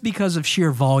just because of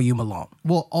sheer volume alone.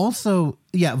 Well, also,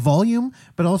 yeah, volume,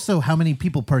 but also how many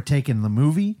people partake in the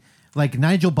movie. Like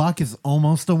Nigel Bach is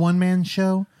almost a one-man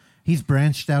show. He's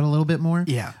branched out a little bit more.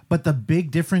 Yeah. But the big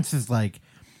difference is like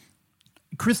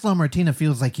Chris LaMartina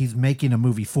feels like he's making a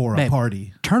movie for a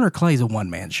party. Turner Clay's a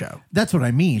one-man show. That's what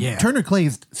I mean. Yeah. Turner Clay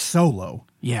is solo.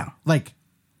 Yeah. Like,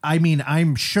 I mean,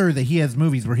 I'm sure that he has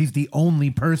movies where he's the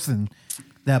only person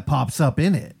that pops up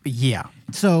in it. Yeah.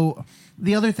 So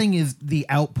the other thing is the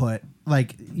output.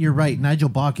 Like, you're right. Nigel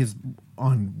Bach is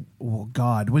on, oh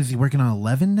God, what is he working on,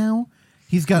 11 now?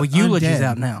 He's got Eulogy's Undead.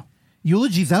 out now.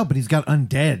 Eulogy's out, but he's got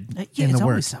Undead Yeah, in it's the always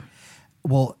works. some.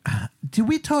 Well, did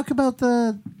we talk about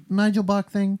the Nigel Bach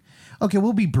thing? Okay,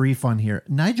 we'll be brief on here.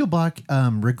 Nigel Bach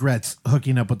regrets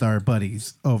hooking up with our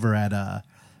buddies over at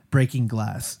Breaking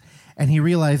Glass. And he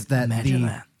realized that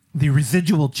the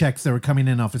residual checks that were coming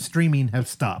in off of streaming have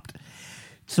stopped.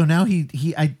 So now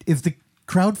is the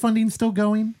crowdfunding still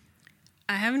going?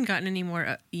 I haven't gotten any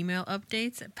more email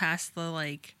updates past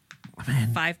the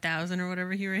 5,000 or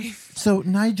whatever he raised. So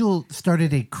Nigel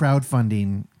started a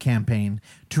crowdfunding campaign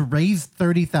to raise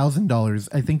 $30,000,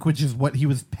 I think, which is what he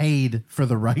was paid for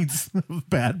the rights of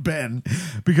Bad Ben,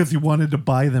 because he wanted to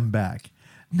buy them back.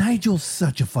 Nigel's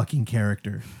such a fucking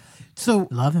character. So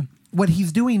love him. What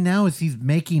he's doing now is he's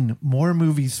making more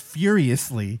movies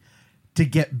furiously to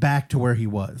get back to where he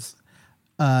was.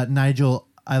 Nigel,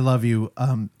 I love you.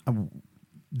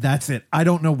 That's it. I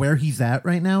don't know where he's at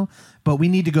right now, but we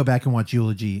need to go back and watch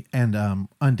Eulogy and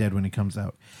Undead when it comes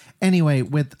out. Anyway,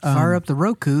 with fire up the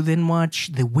Roku, then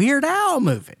watch the Weird Al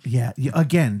movie. Yeah.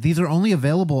 Again, these are only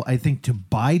available, I think, to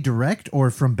buy direct or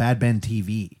from Bad Ben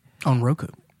TV on Roku.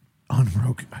 On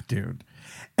Roku, dude.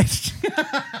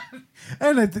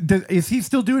 And is he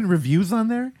still doing reviews on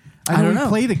there? I don't know. He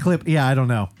played a clip. Yeah, I don't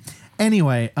know.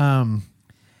 Anyway,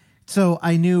 so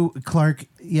I knew Clark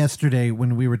yesterday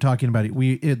when we were talking about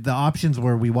it. The options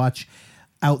were we watch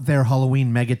Out There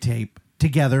Halloween mega tape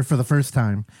together for the first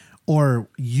time, or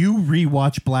you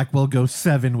rewatch Blackwell Ghost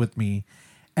 7 with me,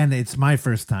 and it's my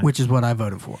first time, which is what I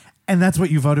voted for. And that's what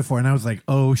you voted for. And I was like,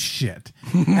 oh, shit.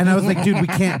 And I was like, dude, we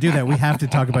can't do that. We have to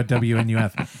talk about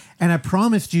WNUF. And I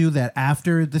promised you that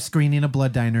after the screening of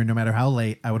Blood Diner, no matter how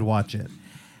late, I would watch it.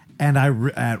 And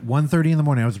at 1:30 in the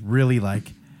morning, I was really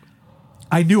like,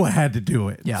 I knew I had to do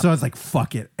it. Yeah. So I was like,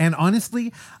 fuck it. And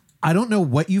honestly, I don't know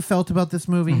what you felt about this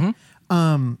movie.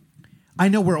 Mm-hmm. I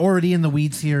know we're already in the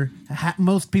weeds here.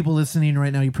 Most people listening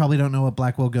right now, you probably don't know what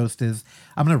Blackwell Ghost is.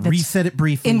 I'm going to reset it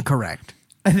briefly. Incorrect.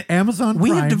 And Amazon Prime.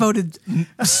 We have devoted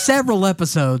several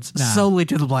episodes solely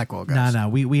to the Blackwell Ghost. No.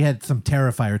 We had some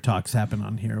Terrifier talks happen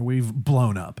on here. We've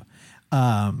blown up.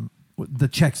 The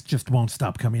checks just won't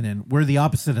stop coming in. We're the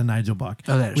opposite of Nigel Bach.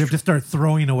 Oh, that is we have true. to start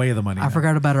throwing away the money. I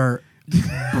forgot about our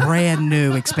brand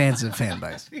new expansive fan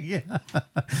base. Yeah.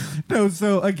 No,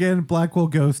 so again, Blackwell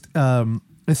Ghost, a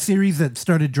series that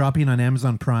started dropping on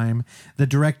Amazon Prime. The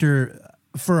director,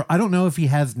 I don't know if he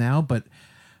has now, but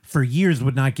for years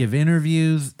would not give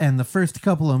interviews. And the first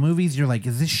couple of movies, you're like,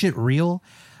 is this shit real?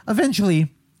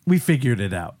 Eventually, we figured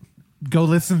it out. Go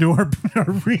listen to our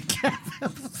recap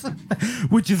episode,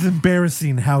 which is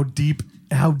embarrassing how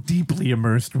deeply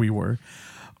immersed we were.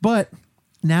 But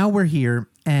now we're here,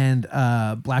 and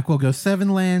Blackwell Ghost 7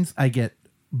 lands. I get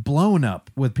blown up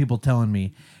with people telling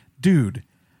me, dude,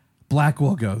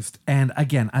 Blackwell Ghost. And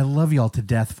again, I love y'all to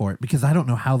death for it, because I don't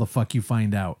know how the fuck you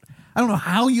find out. I don't know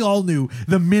how y'all knew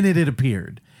the minute it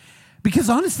appeared.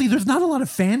 Because honestly, there's not a lot of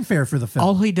fanfare for the film.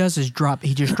 All he does is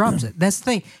he just drops it. That's the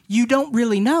thing. You don't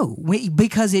really know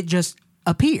because it just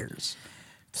appears.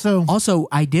 So also,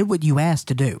 I did what you asked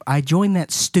to do. I joined that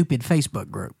stupid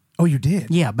Facebook group. Oh, you did?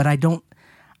 Yeah, but I don't.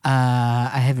 I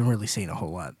haven't really seen a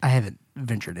whole lot. I haven't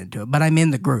ventured into it, but I'm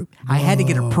in the group. Whoa. I had to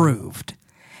get approved.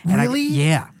 Really?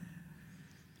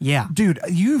 Yeah. Dude,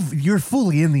 you're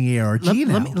fully in the ARG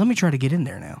now. Let me try to get in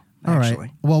there now. All actually.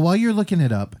 right. Well, while you're looking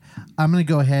it up, I'm going to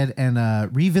go ahead and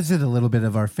revisit a little bit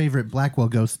of our favorite Blackwell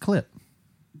Ghost clip.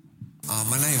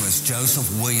 My name is Joseph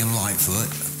William Lightfoot.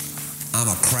 I'm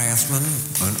a craftsman,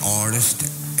 an artist,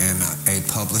 and a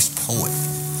published poet.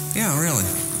 Yeah, really.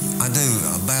 I do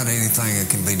about anything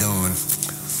that can be done.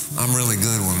 I'm really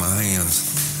good with my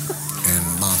hands. And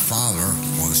my father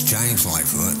was James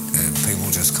Lightfoot, and people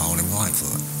just called him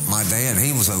Lightfoot. My dad,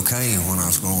 he was okay when I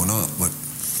was growing up, but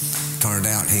turned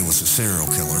out he was a serial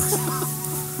killer.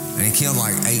 And he killed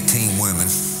like 18 women,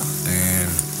 and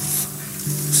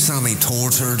some he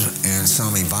tortured, and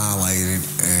some he violated,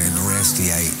 and the rest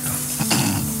he ate.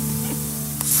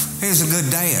 He was a good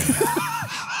dad.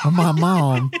 My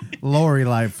mom, Lori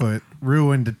Lightfoot,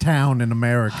 ruined a town in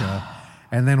America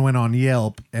and then went on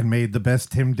Yelp and made the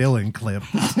best Tim Dillon clip.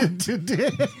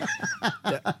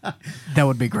 That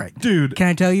would be great. Dude. Can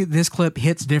I tell you, this clip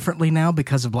hits differently now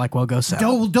because of Blackwell Ghost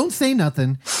 7. Don't say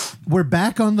nothing. We're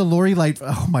back on the Lori Lightfoot.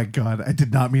 Oh, my God. I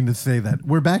did not mean to say that.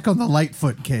 We're back on the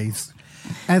Lightfoot case.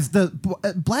 As the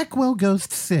Blackwell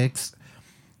Ghost 6,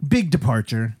 big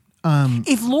departure.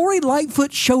 If Lori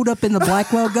Lightfoot showed up in the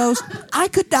Blackwell Ghost, I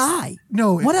could die.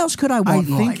 No, what else could I want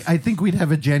in life? I think we'd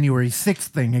have a January 6th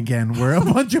thing again, where a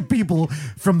bunch of people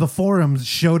from the forums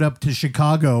showed up to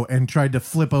Chicago and tried to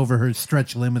flip over her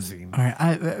stretch limousine. All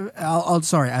right, I'll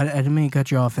sorry, I didn't mean to cut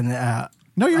you off, and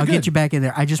no, you're I'll good. get you back in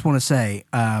there. I just want to say,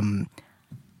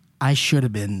 I should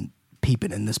have been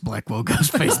peeping in this Blackwell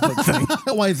Ghost Facebook thing.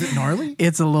 Why is it gnarly?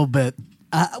 It's a little bit.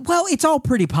 Well, it's all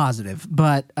pretty positive,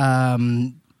 but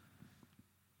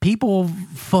people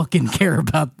fucking care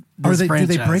about this franchise.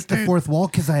 Do they break the fourth wall?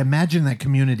 Because I imagine that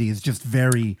community is just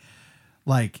very,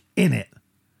 like, in it.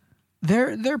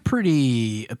 They're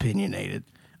pretty opinionated.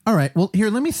 All right. Well, here,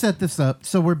 let me set this up.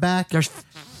 So we're back. There's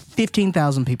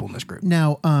 15,000 people in this group.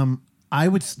 Now,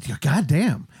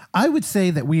 goddamn, I would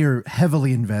say that we are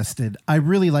heavily invested. I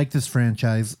really like this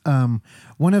franchise.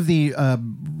 One of the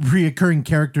reoccurring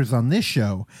characters on this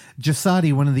show,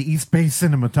 Jasadi, one of the East Bay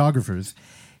cinematographers,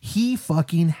 he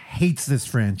fucking hates this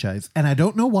franchise, and I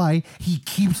don't know why. He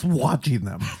keeps watching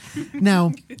them.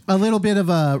 Now, a little bit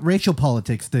of racial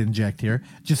politics to inject here.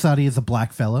 Jasadi is a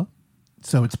black fellow,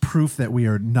 so it's proof that we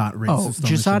are not racist. Oh,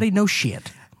 Jasadi, no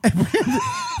shit.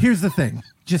 Here's the thing.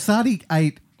 Jasadi,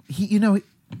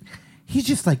 he's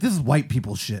just like, this is white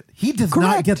people shit. He does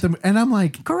not get them. And I'm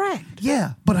like, correct.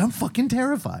 Yeah, but I'm fucking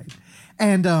terrified.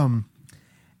 And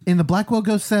in the Blackwell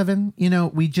Ghost 7,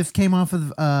 we just came off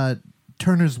of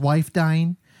Turner's wife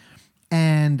dying,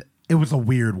 and it was a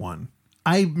weird one.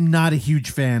 I'm not a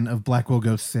huge fan of Blackwell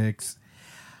Ghost 6.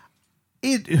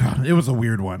 It was a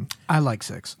weird one. I like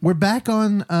 6. We're back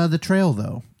on the trail,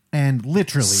 though, and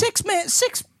literally.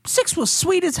 6 was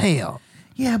sweet as hell.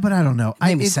 Yeah, but I don't know.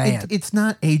 It's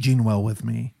not aging well with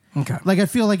me. Okay. Like, I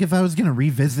feel like if I was going to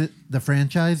revisit the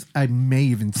franchise, I may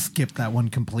even skip that one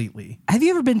completely. Have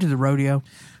you ever been to the rodeo?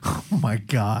 Oh, my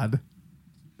God.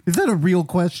 Is that a real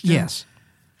question? Yes.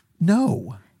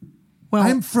 No. Well,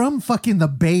 I'm from fucking the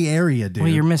Bay Area, dude.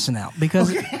 Well, you're missing out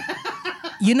because,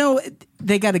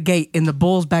 they got a gate and the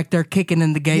bull's back there kicking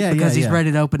in the gate because he's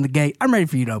ready to open the gate. I'm ready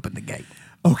for you to open the gate.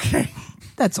 Okay.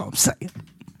 That's all I'm saying.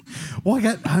 Well,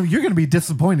 you're going to be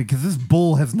disappointed because this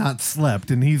bull has not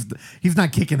slept and he's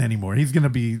not kicking anymore. He's going to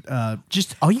be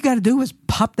just all you got to do is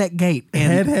pop that gate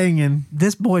and head hanging.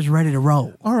 This boy's ready to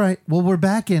roll. All right. Well, we're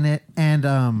back in it, and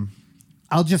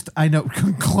I know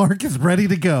Clark is ready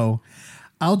to go.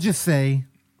 I'll just say,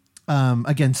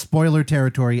 again, spoiler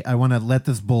territory. I want to let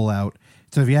this bull out.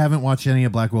 So if you haven't watched any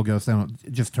of Blackwell Ghost,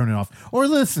 just turn it off or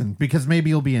listen because maybe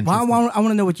you'll be interested. Well, I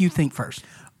want to know what you think first.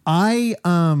 I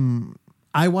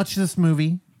watched this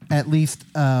movie at least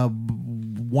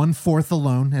 1/4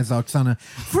 alone as Oksana.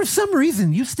 For some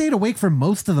reason, you stayed awake for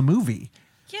most of the movie.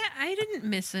 Yeah, I didn't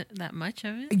miss it that much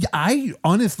of it. I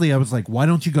was like, why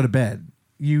don't you go to bed?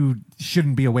 You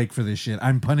shouldn't be awake for this shit.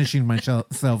 I'm punishing myself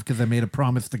because I made a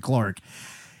promise to Clark.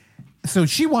 So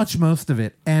she watched most of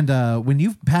it, and when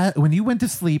you went to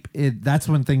sleep, that's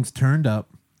when things turned up.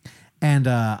 And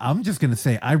I'm just going to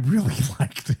say, I really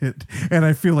liked it. And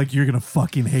I feel like you're going to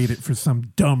fucking hate it for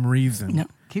some dumb reason. No,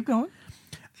 keep going.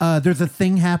 There's a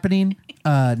thing happening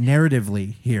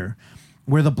narratively here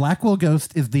where the Blackwell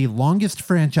Ghost is the longest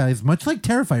franchise, much like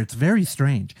Terrifier. It's very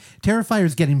strange. Terrifier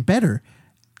is getting better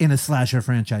in a slasher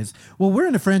franchise. Well, we're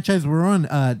in a franchise. We're on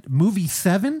movie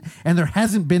 7, and there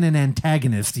hasn't been an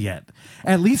antagonist yet,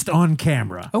 at least on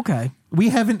camera. Okay.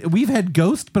 We've had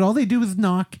ghosts, but all they do is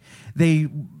knock. They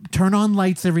turn on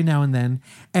lights every now and then,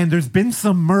 and there's been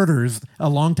some murders a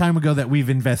long time ago that we've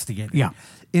investigated. Yeah.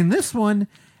 In this one,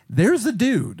 there's a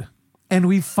dude, and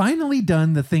we've finally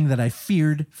done the thing that I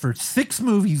feared for 6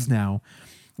 movies now,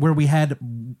 where we had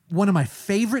one of my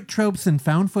favorite tropes in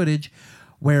found footage,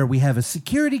 where we have a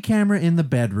security camera in the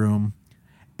bedroom,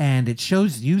 and it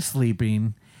shows you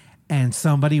sleeping and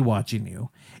somebody watching you.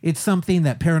 It's something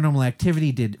that Paranormal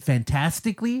Activity did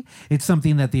fantastically. It's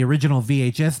something that the original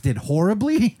VHS did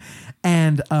horribly.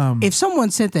 And if someone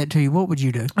sent that to you, what would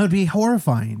you do? It would be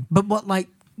horrifying. But what, like,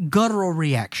 guttural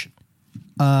reaction?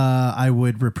 I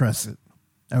would repress it.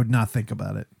 I would not think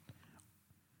about it.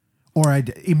 Or I'd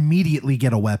immediately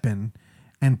get a weapon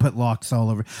and put locks all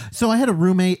over. So I had a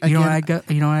roommate. Again,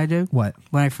 you know what I do? What?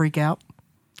 When I freak out,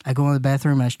 I go in the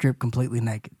bathroom and I strip completely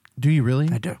naked. Do you really?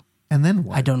 I do. And then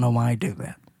what? I don't know why I do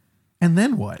that. And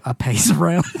then what? I pace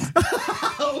around.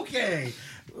 Okay.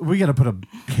 We got to put a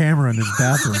camera in his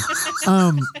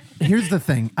bathroom. Here's the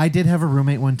thing. I did have a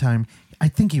roommate one time. I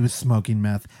think he was smoking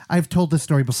meth. I've told this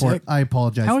story before. Sick. I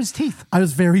apologize. How are his teeth? I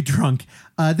was very drunk.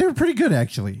 They were pretty good,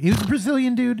 actually. He was a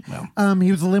Brazilian dude. Well.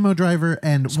 He was a limo driver.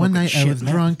 And one night I was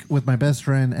drunk with my best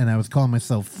friend, and I was calling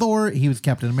myself Thor. He was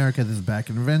Captain America. This is back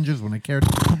in Avengers when I cared.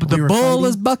 The bull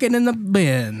is bucking in the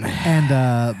bin.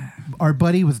 And our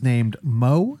buddy was named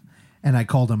Mo, and I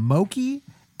called him Moki.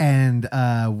 And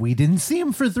we didn't see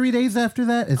him for 3 days after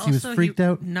that as he was freaked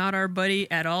out. Not our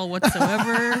buddy at all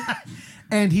whatsoever.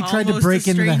 And he tried to break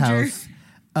into the house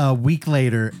a week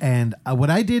later. And what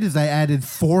I did is I added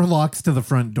 4 locks to the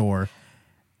front door.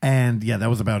 And yeah, that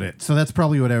was about it. So that's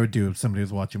probably what I would do if somebody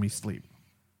was watching me sleep.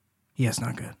 Yeah, it's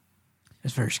not good.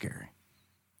 It's very scary.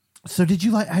 So did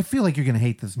you like? I feel like you're going to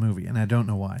hate this movie, and I don't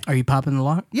know why. Are you popping the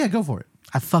lock? Yeah, go for it.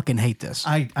 I fucking hate this.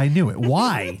 I knew it.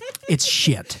 Why? It's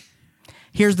shit.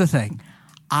 Here's the thing.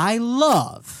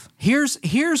 Here's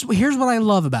what I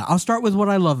love about it. I'll start with what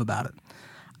I love about it.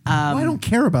 I don't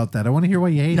care about that. I want to hear why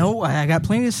you hate it. No, I got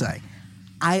plenty to say.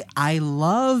 I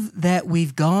love that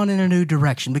we've gone in a new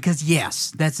direction because,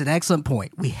 yes, that's an excellent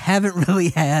point. We haven't really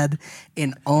had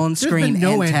an on-screen There's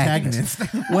been no antagonist.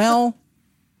 Well,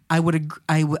 I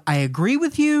agree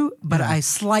with you, but I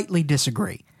slightly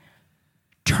disagree.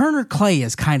 Turner Clay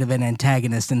is kind of an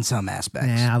antagonist in some aspects.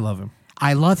 Yeah, I love him.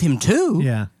 I love him too.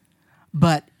 Yeah.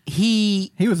 But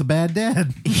he was a bad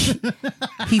dad.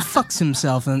 he fucks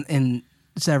himself in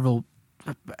several.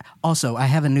 Also, I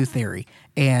have a new theory,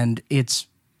 and it's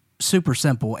super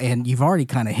simple, and you've already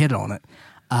kind of hit on it.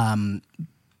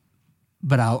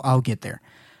 But I'll get there.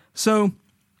 So,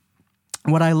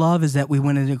 what I love is that we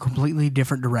went in a completely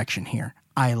different direction here.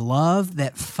 I love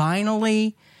that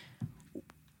finally,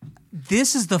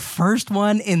 this is the first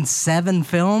one in 7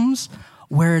 films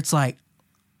where it's like,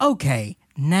 okay,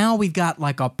 now we've got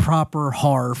like a proper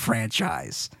horror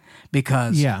franchise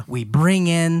because we bring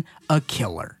in a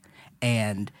killer.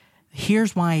 And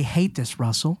here's why I hate this,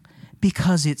 Russell,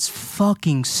 because it's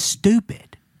fucking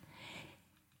stupid.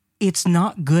 It's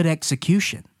not good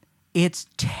execution. It's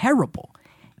terrible.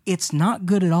 It's not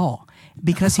good at all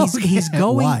because he's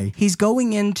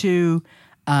going into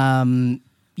a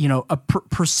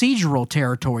procedural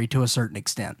territory to a certain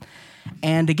extent.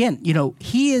 And again,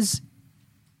 he's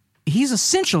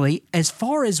essentially, as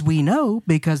far as we know,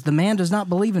 because the man does not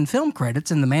believe in film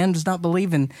credits and the man does not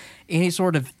believe in any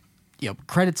sort of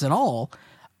credits at all.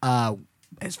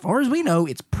 As far as we know,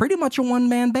 it's pretty much a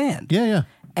one-man band. Yeah.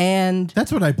 And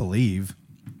that's what I believe.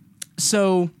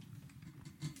 So,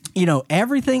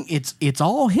 everything, it's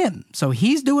all him. So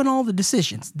he's doing all the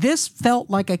decisions. This felt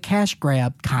like a cash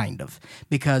grab, kind of,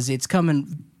 because it's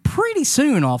coming pretty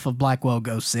soon off of Blackwell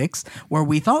Goes 6, where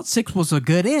we thought 6 was a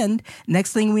good end.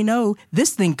 Next thing we know,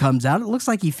 this thing comes out. It looks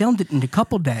like he filmed it in a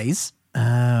couple days.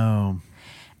 Oh.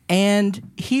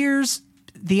 And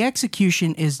the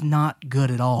execution is not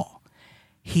good at all.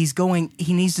 He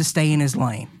needs to stay in his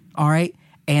lane. All right.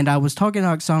 And I was talking to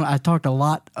Oksana. I talked a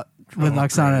lot with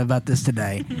Oksana about this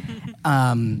today.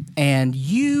 And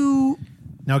you.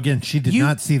 Now, again, she did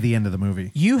not see the end of the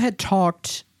movie. You had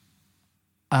talked.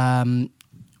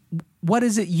 What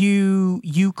is it?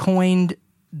 You coined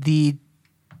the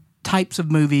types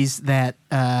of movies that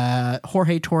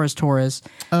Jorge Torres.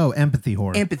 Oh, empathy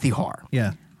horror. Empathy horror.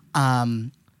 Yeah.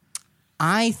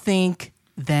 I think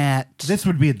that this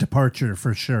would be a departure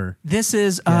for sure. This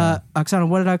is Oksana.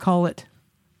 What did I call it?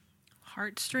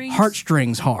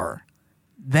 Heartstrings horror.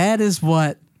 That is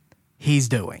what he's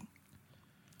doing.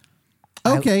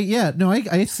 Okay,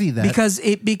 I see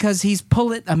that because he's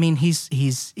pulling. I mean, he's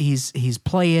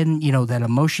playing that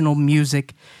emotional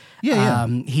music. Yeah.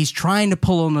 He's trying to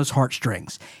pull on those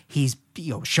heartstrings. He's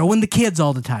showing the kids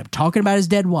all the time, talking about his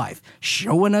dead wife,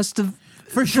 showing us the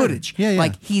footage. Yeah.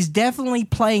 Like he's definitely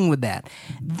playing with that.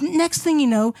 Next thing you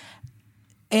know,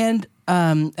 and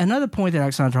another point that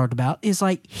Oksana talked about is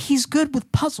like he's good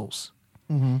with puzzles.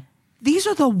 Mm-hmm. These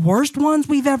are the worst ones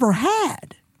we've ever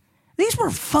had. These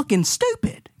were fucking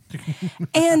stupid.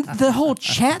 And the whole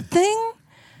chat thing,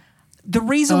 the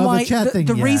reason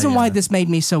why this made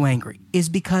me so angry is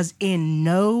because in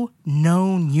no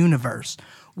known universe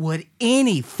would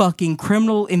any fucking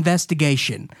criminal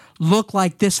investigation look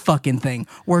like this fucking thing,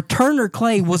 where Turner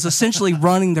Clay was essentially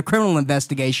running the criminal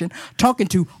investigation, talking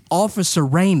to Officer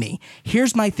Ramey.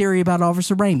 Here's my theory about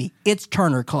Officer Ramey. It's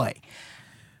Turner Clay.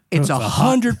 It's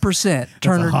 100%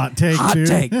 Turner. Hot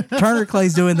take. Turner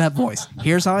Clay's doing that voice.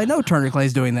 Here's how I know Turner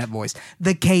Clay's doing that voice.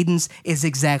 The cadence is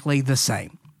exactly the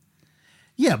same.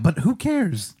 Yeah, but who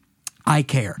cares? I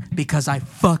care because I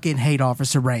fucking hate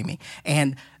Officer Ramey.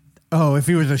 And if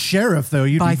he was a sheriff, though,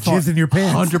 you'd be jizzing your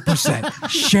pants. 100%.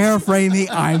 Sheriff Ramey,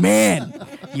 I'm in.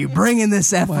 You bring in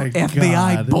this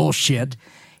FBI bullshit.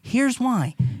 Here's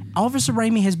why. Officer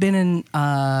Ramey has been in.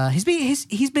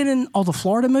 He's been in all the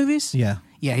Florida movies. Yeah.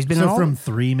 Yeah, he's been in all from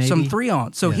 3 maybe? Some 3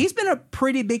 on. So he's been a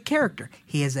pretty big character.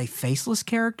 He is a faceless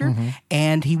character,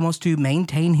 and he wants to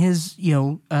maintain his,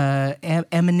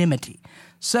 anonymity.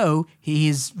 So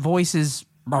his voice is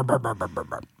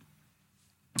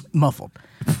muffled,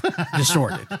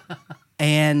 distorted.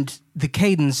 And the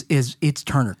cadence it's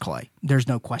Turner Clay. There's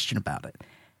no question about it.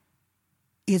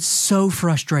 It's so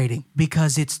frustrating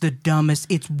because it's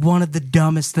one of the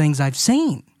dumbest things I've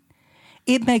seen.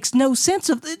 It makes no sense.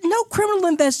 No criminal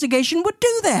investigation would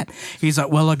do that. He's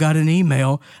like, well, I got an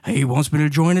email. He wants me to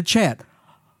join a chat.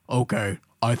 Okay,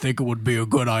 I think it would be a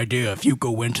good idea if you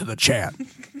go into the chat.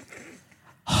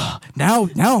 Now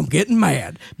I'm getting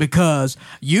mad because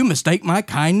you mistake my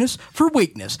kindness for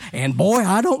weakness. And boy,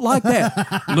 I don't like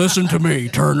that. Listen to me,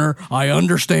 Turner. I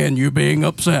understand you being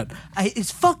upset.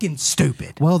 It's fucking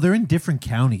stupid. Well, they're in different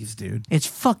counties, dude. It's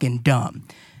fucking dumb.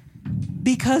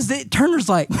 Because Turner's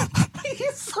like,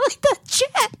 it's like the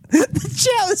chat. The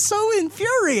chat is so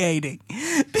infuriating.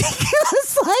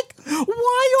 Because, like,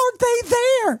 why aren't they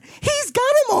there? He's got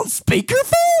him on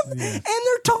speakerphone, and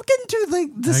they're talking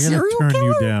to the serial killer. I gotta turn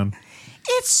you down.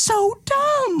 It's so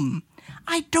dumb.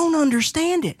 I don't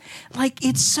understand it. Like,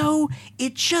 it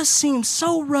just seems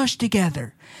so rushed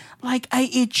together. Like,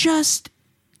 I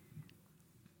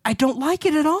don't like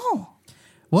it at all.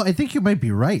 Well, I think you might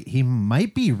be right. He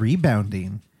might be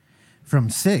rebounding from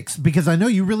 6 because I know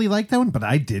you really like that one, but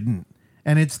I didn't.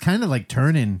 And it's kind of like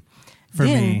turning for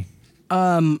me.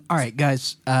 All right,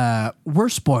 guys, we're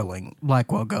spoiling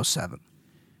Blackwell Ghost 7.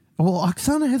 Well,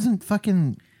 Oksana hasn't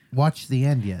fucking watched the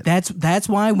end yet. That's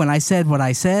why when I said what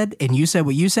I said and you said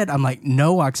what you said, I'm like,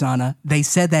 no, Oksana, they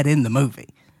said that in the movie.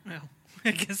 Well,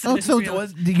 I guess so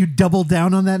did you double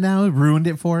down on that now? Ruined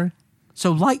it for her?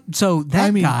 So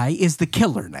that guy is the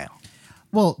killer now.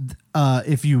 Well,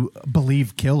 if you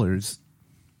believe killers.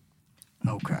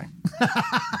 Okay.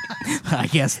 I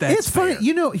guess that's it's funny.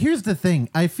 You know, here's the thing.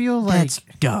 I feel like that's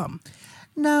dumb.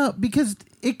 No, because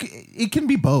it can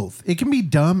be both. It can be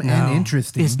dumb and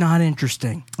interesting. It's not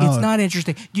interesting. It's not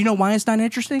interesting. Do you know why it's not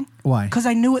interesting? Why? Because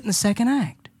I knew it in the second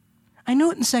act. I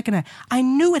knew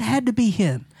it had to be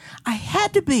him. I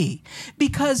had to be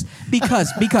because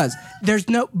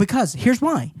here's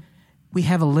why. We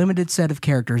have a limited set of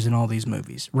characters in all these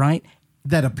movies, right?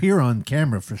 That appear on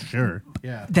camera for sure.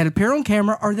 Yeah. That appear on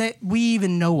camera or that we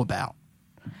even know about.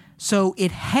 So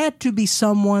it had to be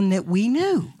someone that we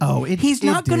knew. He's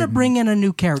not going to bring in a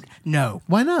new character. No.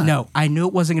 Why not? No, I knew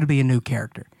it wasn't going to be a new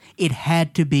character. It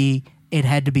had to be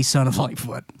Son of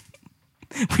Lightfoot.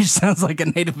 Which sounds like a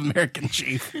Native American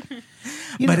chief.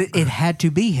 But it had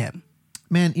to be him.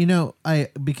 Man,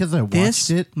 because I watched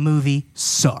this movie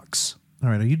sucks. All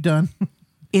right, are you done?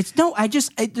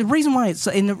 The reason why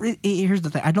here's the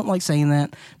thing. I don't like saying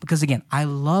that because, again, I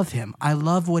love him. I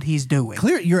love what he's doing.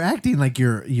 You're acting like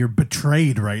you're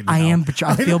betrayed right now. I am.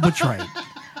 I feel betrayed.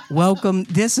 Welcome.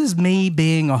 This is me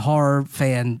being a horror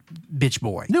fan, bitch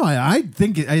boy. No, I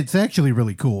think it's actually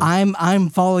really cool. I'm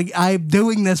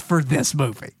doing this for this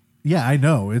movie. Yeah, I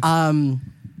know. It's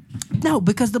no,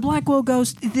 because the Blackwell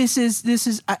Ghost.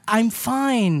 I'm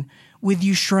fine with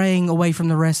you straying away from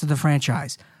the rest of the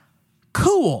franchise.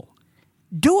 Cool.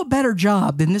 Do a better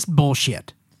job than this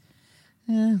bullshit.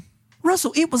 Yeah.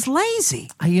 Russell, it was lazy.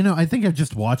 I think I've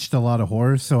just watched a lot of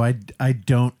horror, so I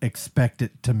don't expect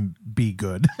it to be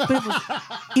good. But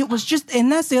it was just,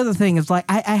 and that's the other thing, is like,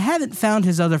 I haven't found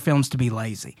his other films to be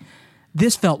lazy.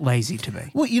 This felt lazy to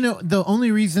me. Well, the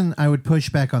only reason I would push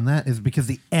back on that is because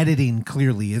the editing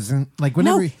clearly isn't. Like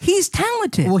whenever he's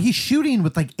talented. Well, he's shooting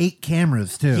with like 8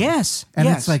 cameras too. Yes. And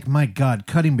it's like, my God,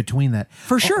 cutting between that.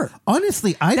 For sure.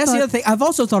 Honestly, that's the other thing. I've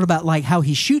also thought about like how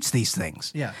he shoots these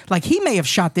things. Yeah. Like he may have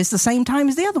shot this the same time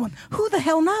as the other one. Who the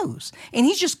hell knows? And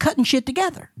he's just cutting shit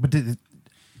together. But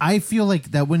I feel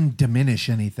like that wouldn't diminish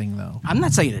anything, though. I'm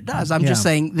not saying it does. I'm just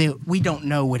saying that we don't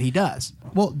know what he does.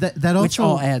 Well, that also, which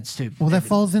all adds to. Well, that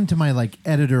falls into my like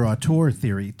editor auteur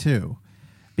theory too,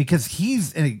 because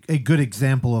he's a good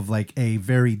example of like a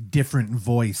very different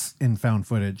voice in found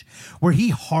footage, where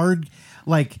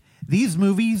these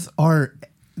movies are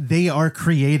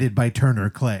created by Turner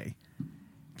Clay,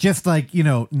 just like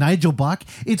Nigel Bach.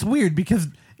 It's weird because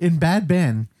in Bad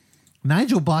Ben,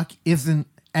 Nigel Bach isn't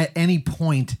at any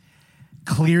point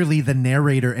clearly the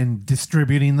narrator and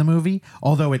distributing the movie,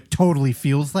 although it totally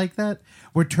feels like that,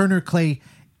 where Turner Clay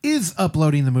is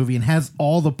uploading the movie and has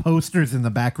all the posters in the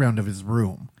background of his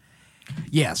room.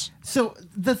 Yes. So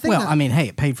the thing hey,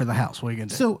 it paid for the house. What are you going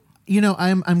to do? So,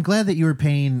 I'm glad that you were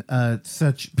paying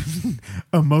such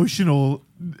emotional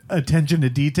attention to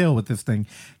detail with this thing,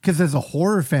 because as a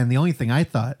horror fan, the only thing I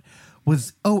thought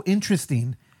was,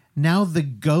 interesting. Now the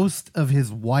ghost of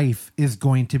his wife is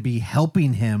going to be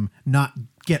helping him not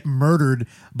get murdered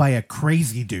by a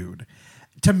crazy dude.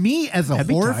 To me, as a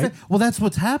horror fan, well, that's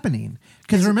what's happening.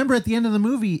 Because remember, at the end of the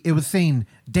movie, it was saying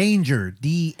danger,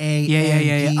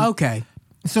 D-A-N-G. Yeah. Okay.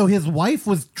 So his wife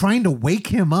was trying to wake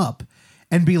him up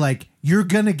and be like, "You're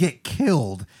gonna get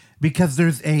killed because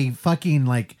there's a fucking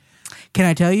like." Can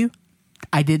I tell you?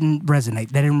 I didn't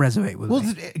resonate. That didn't resonate with me.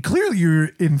 Well, clearly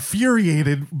you're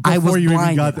infuriated before I was you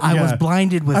blinded. even got there. I was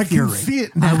blinded with fury. I can see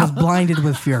it now. I was blinded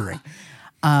with fury.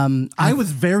 I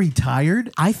was very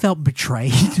tired. I felt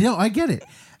betrayed. No, I get it.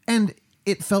 And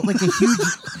it felt like a huge,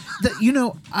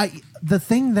 the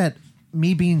thing that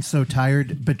me being so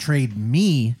tired betrayed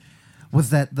me was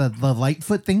that the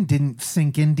Lightfoot thing didn't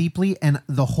sink in deeply. And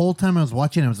the whole time I was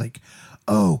watching, I was like,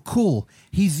 oh, cool.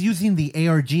 He's using the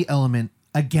ARG element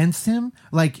against him.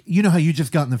 Like, you know how you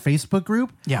just got in the Facebook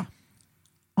group? Yeah.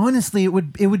 Honestly, it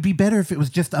would be better if it was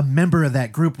just a member of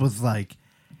that group was like,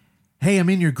 hey, I'm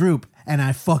in your group and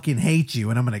I fucking hate you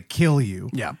and I'm going to kill you.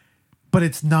 Yeah. But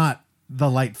it's not the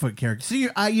Lightfoot character. So,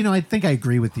 I think I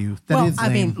agree with you. Well, is I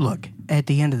mean, lame. look, at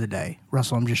the end of the day,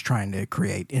 Russell, I'm just trying to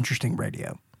create interesting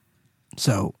radio.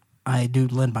 So I do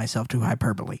lend myself to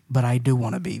hyperbole, but I do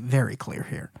want to be very clear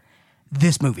here.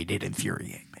 This movie did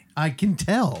infuriate me. I can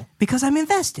tell. Because I'm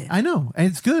invested. I know. And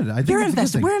it's good. I think You're it's a good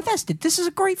invested. thing. We're invested. This is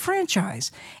a great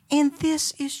franchise. And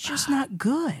this is just not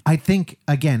good. I think,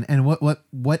 again, and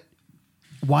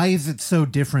why is it so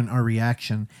different, our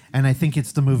reaction? And I think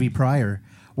it's the movie prior,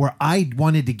 where I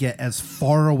wanted to get as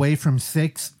far away from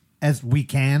 6 as we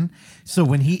can. So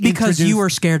when he Because you introduced- were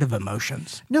scared of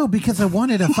emotions. No, because I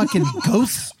wanted a fucking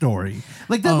ghost story.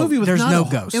 Like that movie was there's not no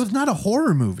a, ghost. It was not a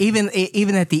horror movie. Even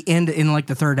at the end, in like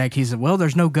the third act, he said, well,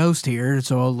 there's no ghost here,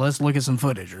 so let's look at some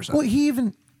footage or something. Well, he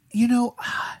even,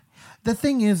 the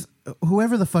thing is,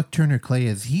 whoever the fuck Turner Clay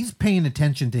is, he's paying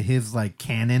attention to his like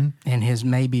canon. And his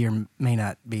maybe or may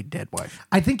not be dead wife.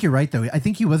 I think you're right, though. I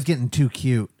think he was getting too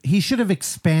cute. He should have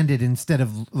expanded instead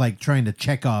of like trying to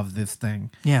check off this thing.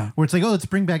 Yeah. Where it's like, oh, let's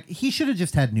bring back. He should have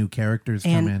just had new characters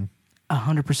come in.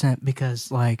 100%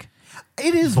 because like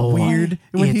It is Boy, weird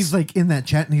when it's- he's like in that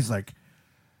chat and he's like,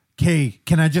 "Okay,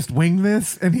 can I just wing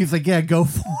this?" And he's like, "Yeah, go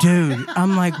for it." dude,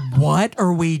 I'm like, what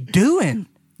are we doing?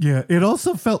 Yeah, it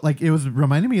also felt like it was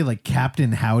reminding me of like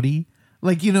Captain Howdy,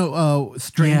 like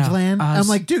Strangeland. Yeah, I'm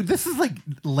like, dude, this is like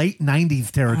late '90s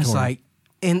I territory. was like,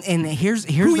 and here's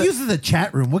who the, uses a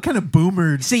chat room? What kind of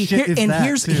boomer see shit here, is and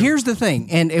that? too? here's the thing,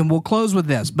 and we'll close with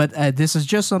this, but this is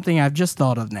just something I've just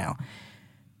thought of now.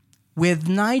 With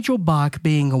Nigel Bach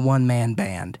being a one-man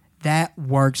band, that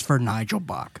works for Nigel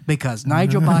Bach because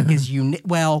Nigel Bach is unique.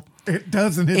 Well, it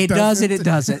doesn't. it does and it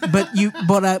doesn't. But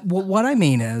what I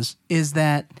mean is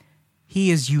that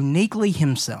he is uniquely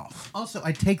himself. Also,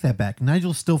 I take that back.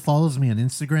 Nigel still follows me on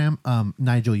Instagram.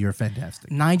 Nigel, you're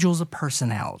fantastic. Nigel's a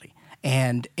personality,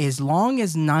 and as long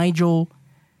as Nigel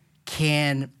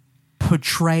can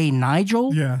portray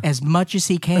Nigel Yeah. as much as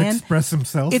he can, Express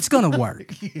himself. it's gonna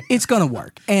work. It's gonna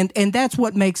work, and that's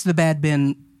what makes the Bad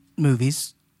Ben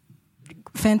movies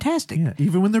fantastic. yeah,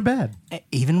 even when they're bad.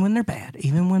 Even when they're bad,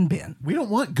 even when Ben We don't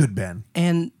want good Ben.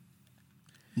 and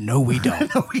no, we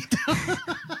don't. No, we don't.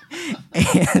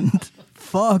 And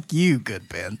fuck you, good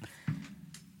Ben.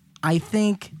 I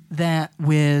think that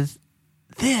with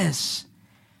this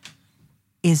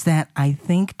is that I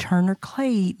think Turner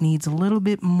Clay needs a little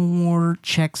bit more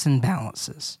checks and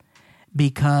balances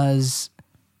because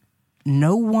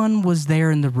no one was there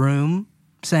in the room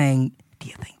saying, do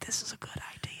you think this is a good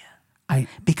idea?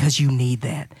 Because you need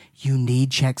that. You need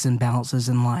checks and balances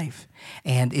in life.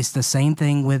 And it's the same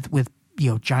thing with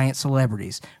giant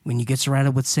celebrities. When you get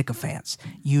surrounded with sycophants,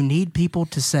 you need people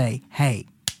to say, hey,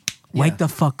 wake the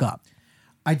fuck up.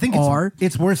 I think Or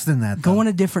it's worse than that. Go in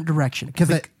a different direction.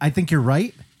 Because I think you're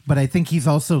right, but I think he's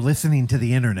also listening to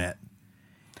the internet.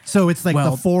 So it's like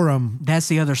the forum. That's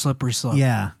the other slippery slope.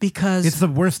 Yeah. Because it's the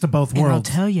worst of both and worlds.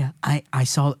 I'll tell you, I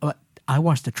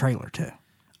watched the trailer too.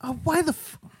 Why the...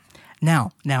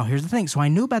 Now, here's the thing. So I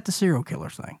knew about the serial killer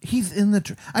thing. He's in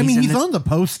the... he's on the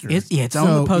poster. It's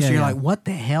on the poster. You're like, what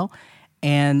the hell?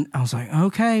 And I was like,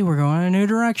 okay, we're going in a new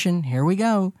direction. Here we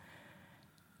go.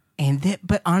 And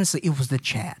but honestly, it was the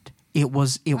chat. It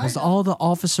was all the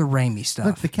Officer Raimi stuff.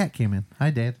 Look, the cat came in.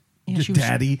 Hi, Dad. Yeah, she was-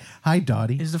 Daddy. Hi,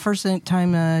 Dottie. It was the first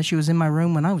time she was in my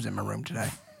room when I was in my room today.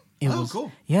 It was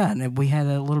cool. Yeah, and we had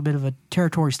a little bit of a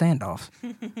territory standoff.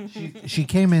 She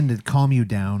came in to calm you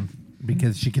down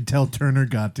because she could tell Turner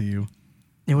got to you.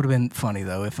 It would have been funny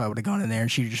though if I would have gone in there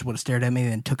and she just would have stared at me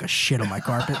and then took a shit on my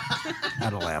carpet.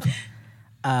 I'd have laughed.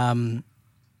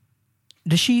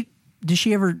 Does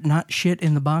she ever not shit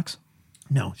in the box?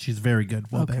 No, she's very good.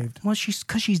 Well behaved. Well,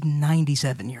 because she's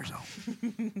 97 years old.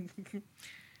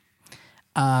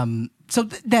 So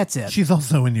that's it. She's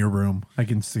also in your room. I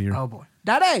can see her. Oh boy,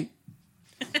 Daddy!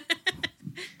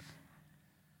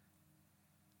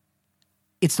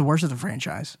 It's the worst of the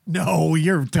franchise. No,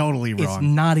 you're totally It's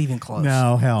wrong. not even close.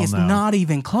 No, hell it's no. not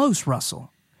even close,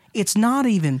 Russell. It's not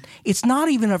even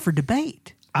up for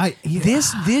debate.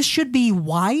 This should be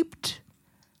wiped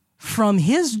from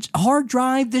his hard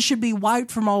drive. This should be wiped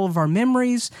from all of our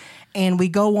memories, and we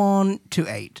go on to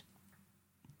 8.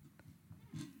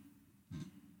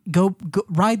 Go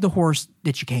ride the horse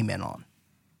that you came in on.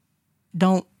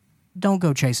 don't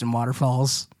go chasing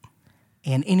waterfalls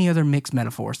and any other mixed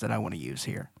metaphors that I want to use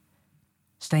here.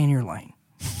 Stay in your lane.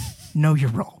 Know your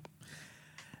role.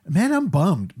 Man, I'm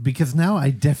bummed because now I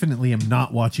definitely am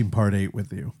not watching part 8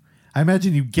 with you. I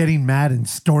imagine you getting mad and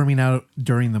storming out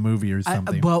during the movie or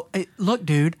something. Look,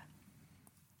 dude,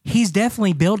 he's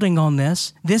definitely building on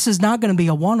this. This is not going to be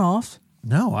a one-off.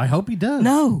 No, I hope he does.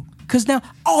 No, because now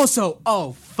also,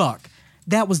 oh, fuck.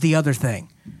 That was the other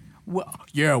thing. Well,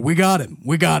 yeah, we got him.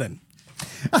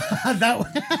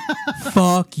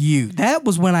 Fuck you. That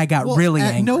was when I got really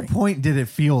angry. At no point did it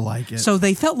feel like it. So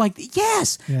they felt like,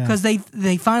 yes, because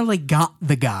they finally got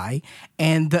the guy.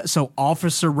 And so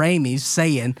Officer Ramey's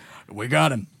saying, we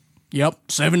got him. Yep,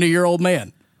 70-year-old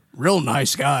man. Real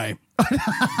nice guy.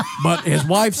 But his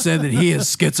wife said that he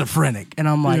is schizophrenic. And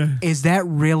I'm like, is that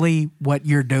really what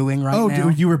you're doing right now? Oh,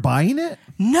 you were buying it?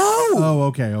 No. Oh,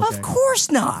 okay. Of course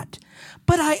not.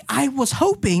 But I was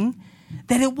hoping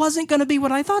that it wasn't going to be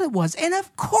what I thought it was. And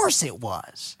of course it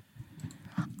was.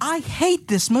 I hate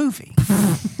this movie.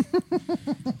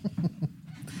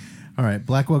 All right,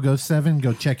 Blackwell Goes 7.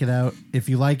 Go check it out. If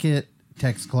you like it,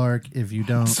 text Clark. If you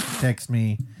don't, text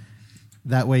me.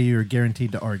 That way you're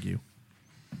guaranteed to argue.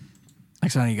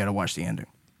 Next time you got to watch the ending.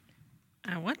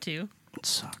 I want to. It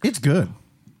sucks. It's good.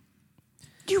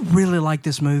 Do you really like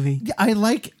this movie? Yeah, I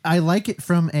like it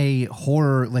from a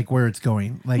horror, like where it's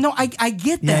going. Like, no, I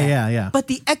get that. Yeah. But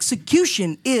the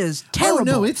execution is terrible. Oh,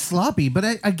 no, it's sloppy. But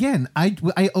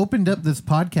I opened up this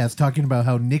podcast talking about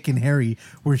how Nick and Harry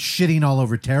were shitting all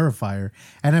over Terrifier.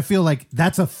 And I feel like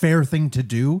that's a fair thing to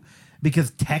do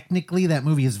because technically that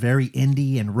movie is very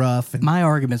indie and rough. And my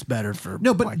argument's better for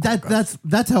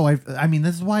that's how I mean,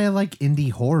 this is why I like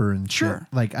indie horror and sure.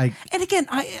 Shit. Like and again,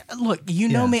 you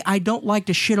know me, I don't like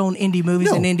to shit on indie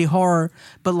movies and indie horror,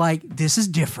 but like this is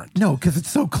different. No, because it's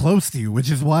so close to you,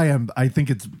 which is why I think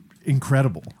it's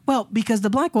incredible. Well, because the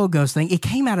Blackwell Ghost thing, it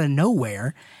came out of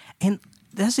nowhere, and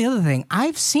that's the other thing.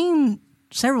 I've seen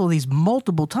several of these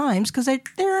multiple times because they're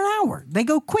an hour. They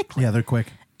go quickly. Yeah, they're quick.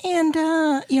 And,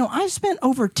 I've spent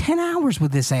over 10 hours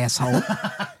with this asshole,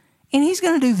 and he's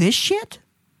going to do this shit?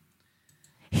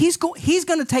 He's going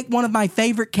to take one of my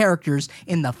favorite characters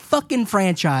in the fucking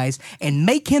franchise and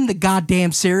make him the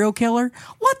goddamn serial killer?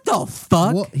 What the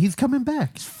fuck? Well, he's coming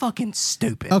back. It's fucking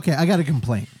stupid. Okay, I got a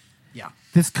complaint. Yeah.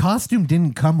 This costume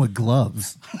didn't come with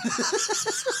gloves.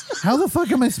 How the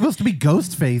fuck am I supposed to be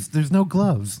Ghostface? There's no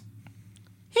gloves.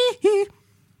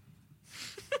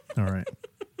 All right.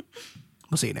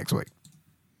 We'll see you next week.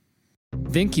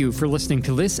 Thank you for listening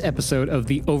to this episode of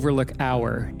the Overlook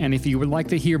Hour. And if you would like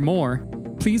to hear more,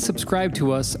 please subscribe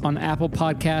to us on Apple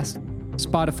Podcasts,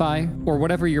 Spotify, or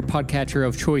whatever your podcatcher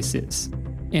of choice is.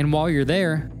 And while you're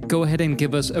there, go ahead and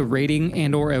give us a rating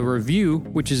and or a review,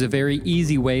 which is a very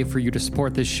easy way for you to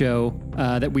support this show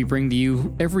that we bring to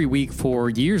you every week for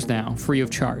years now, free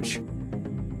of charge.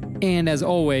 And as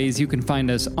always, you can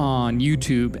find us on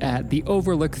YouTube at The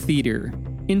Overlook Theater,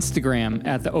 Instagram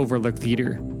at The Overlook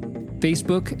Theater,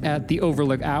 Facebook at The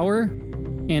Overlook Hour,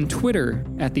 and Twitter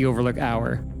at The Overlook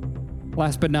Hour.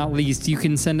 Last but not least, you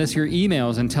can send us your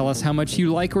emails and tell us how much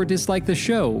you like or dislike the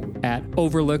show at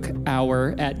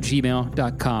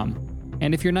overlookhour@gmail.com.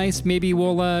 And if you're nice, maybe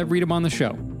we'll read them on the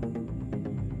show.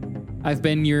 I've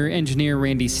been your engineer,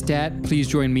 Randy Stat. Please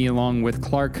join me along with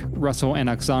Clark, Russell, and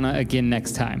Oksana again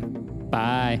next time.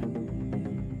 Bye.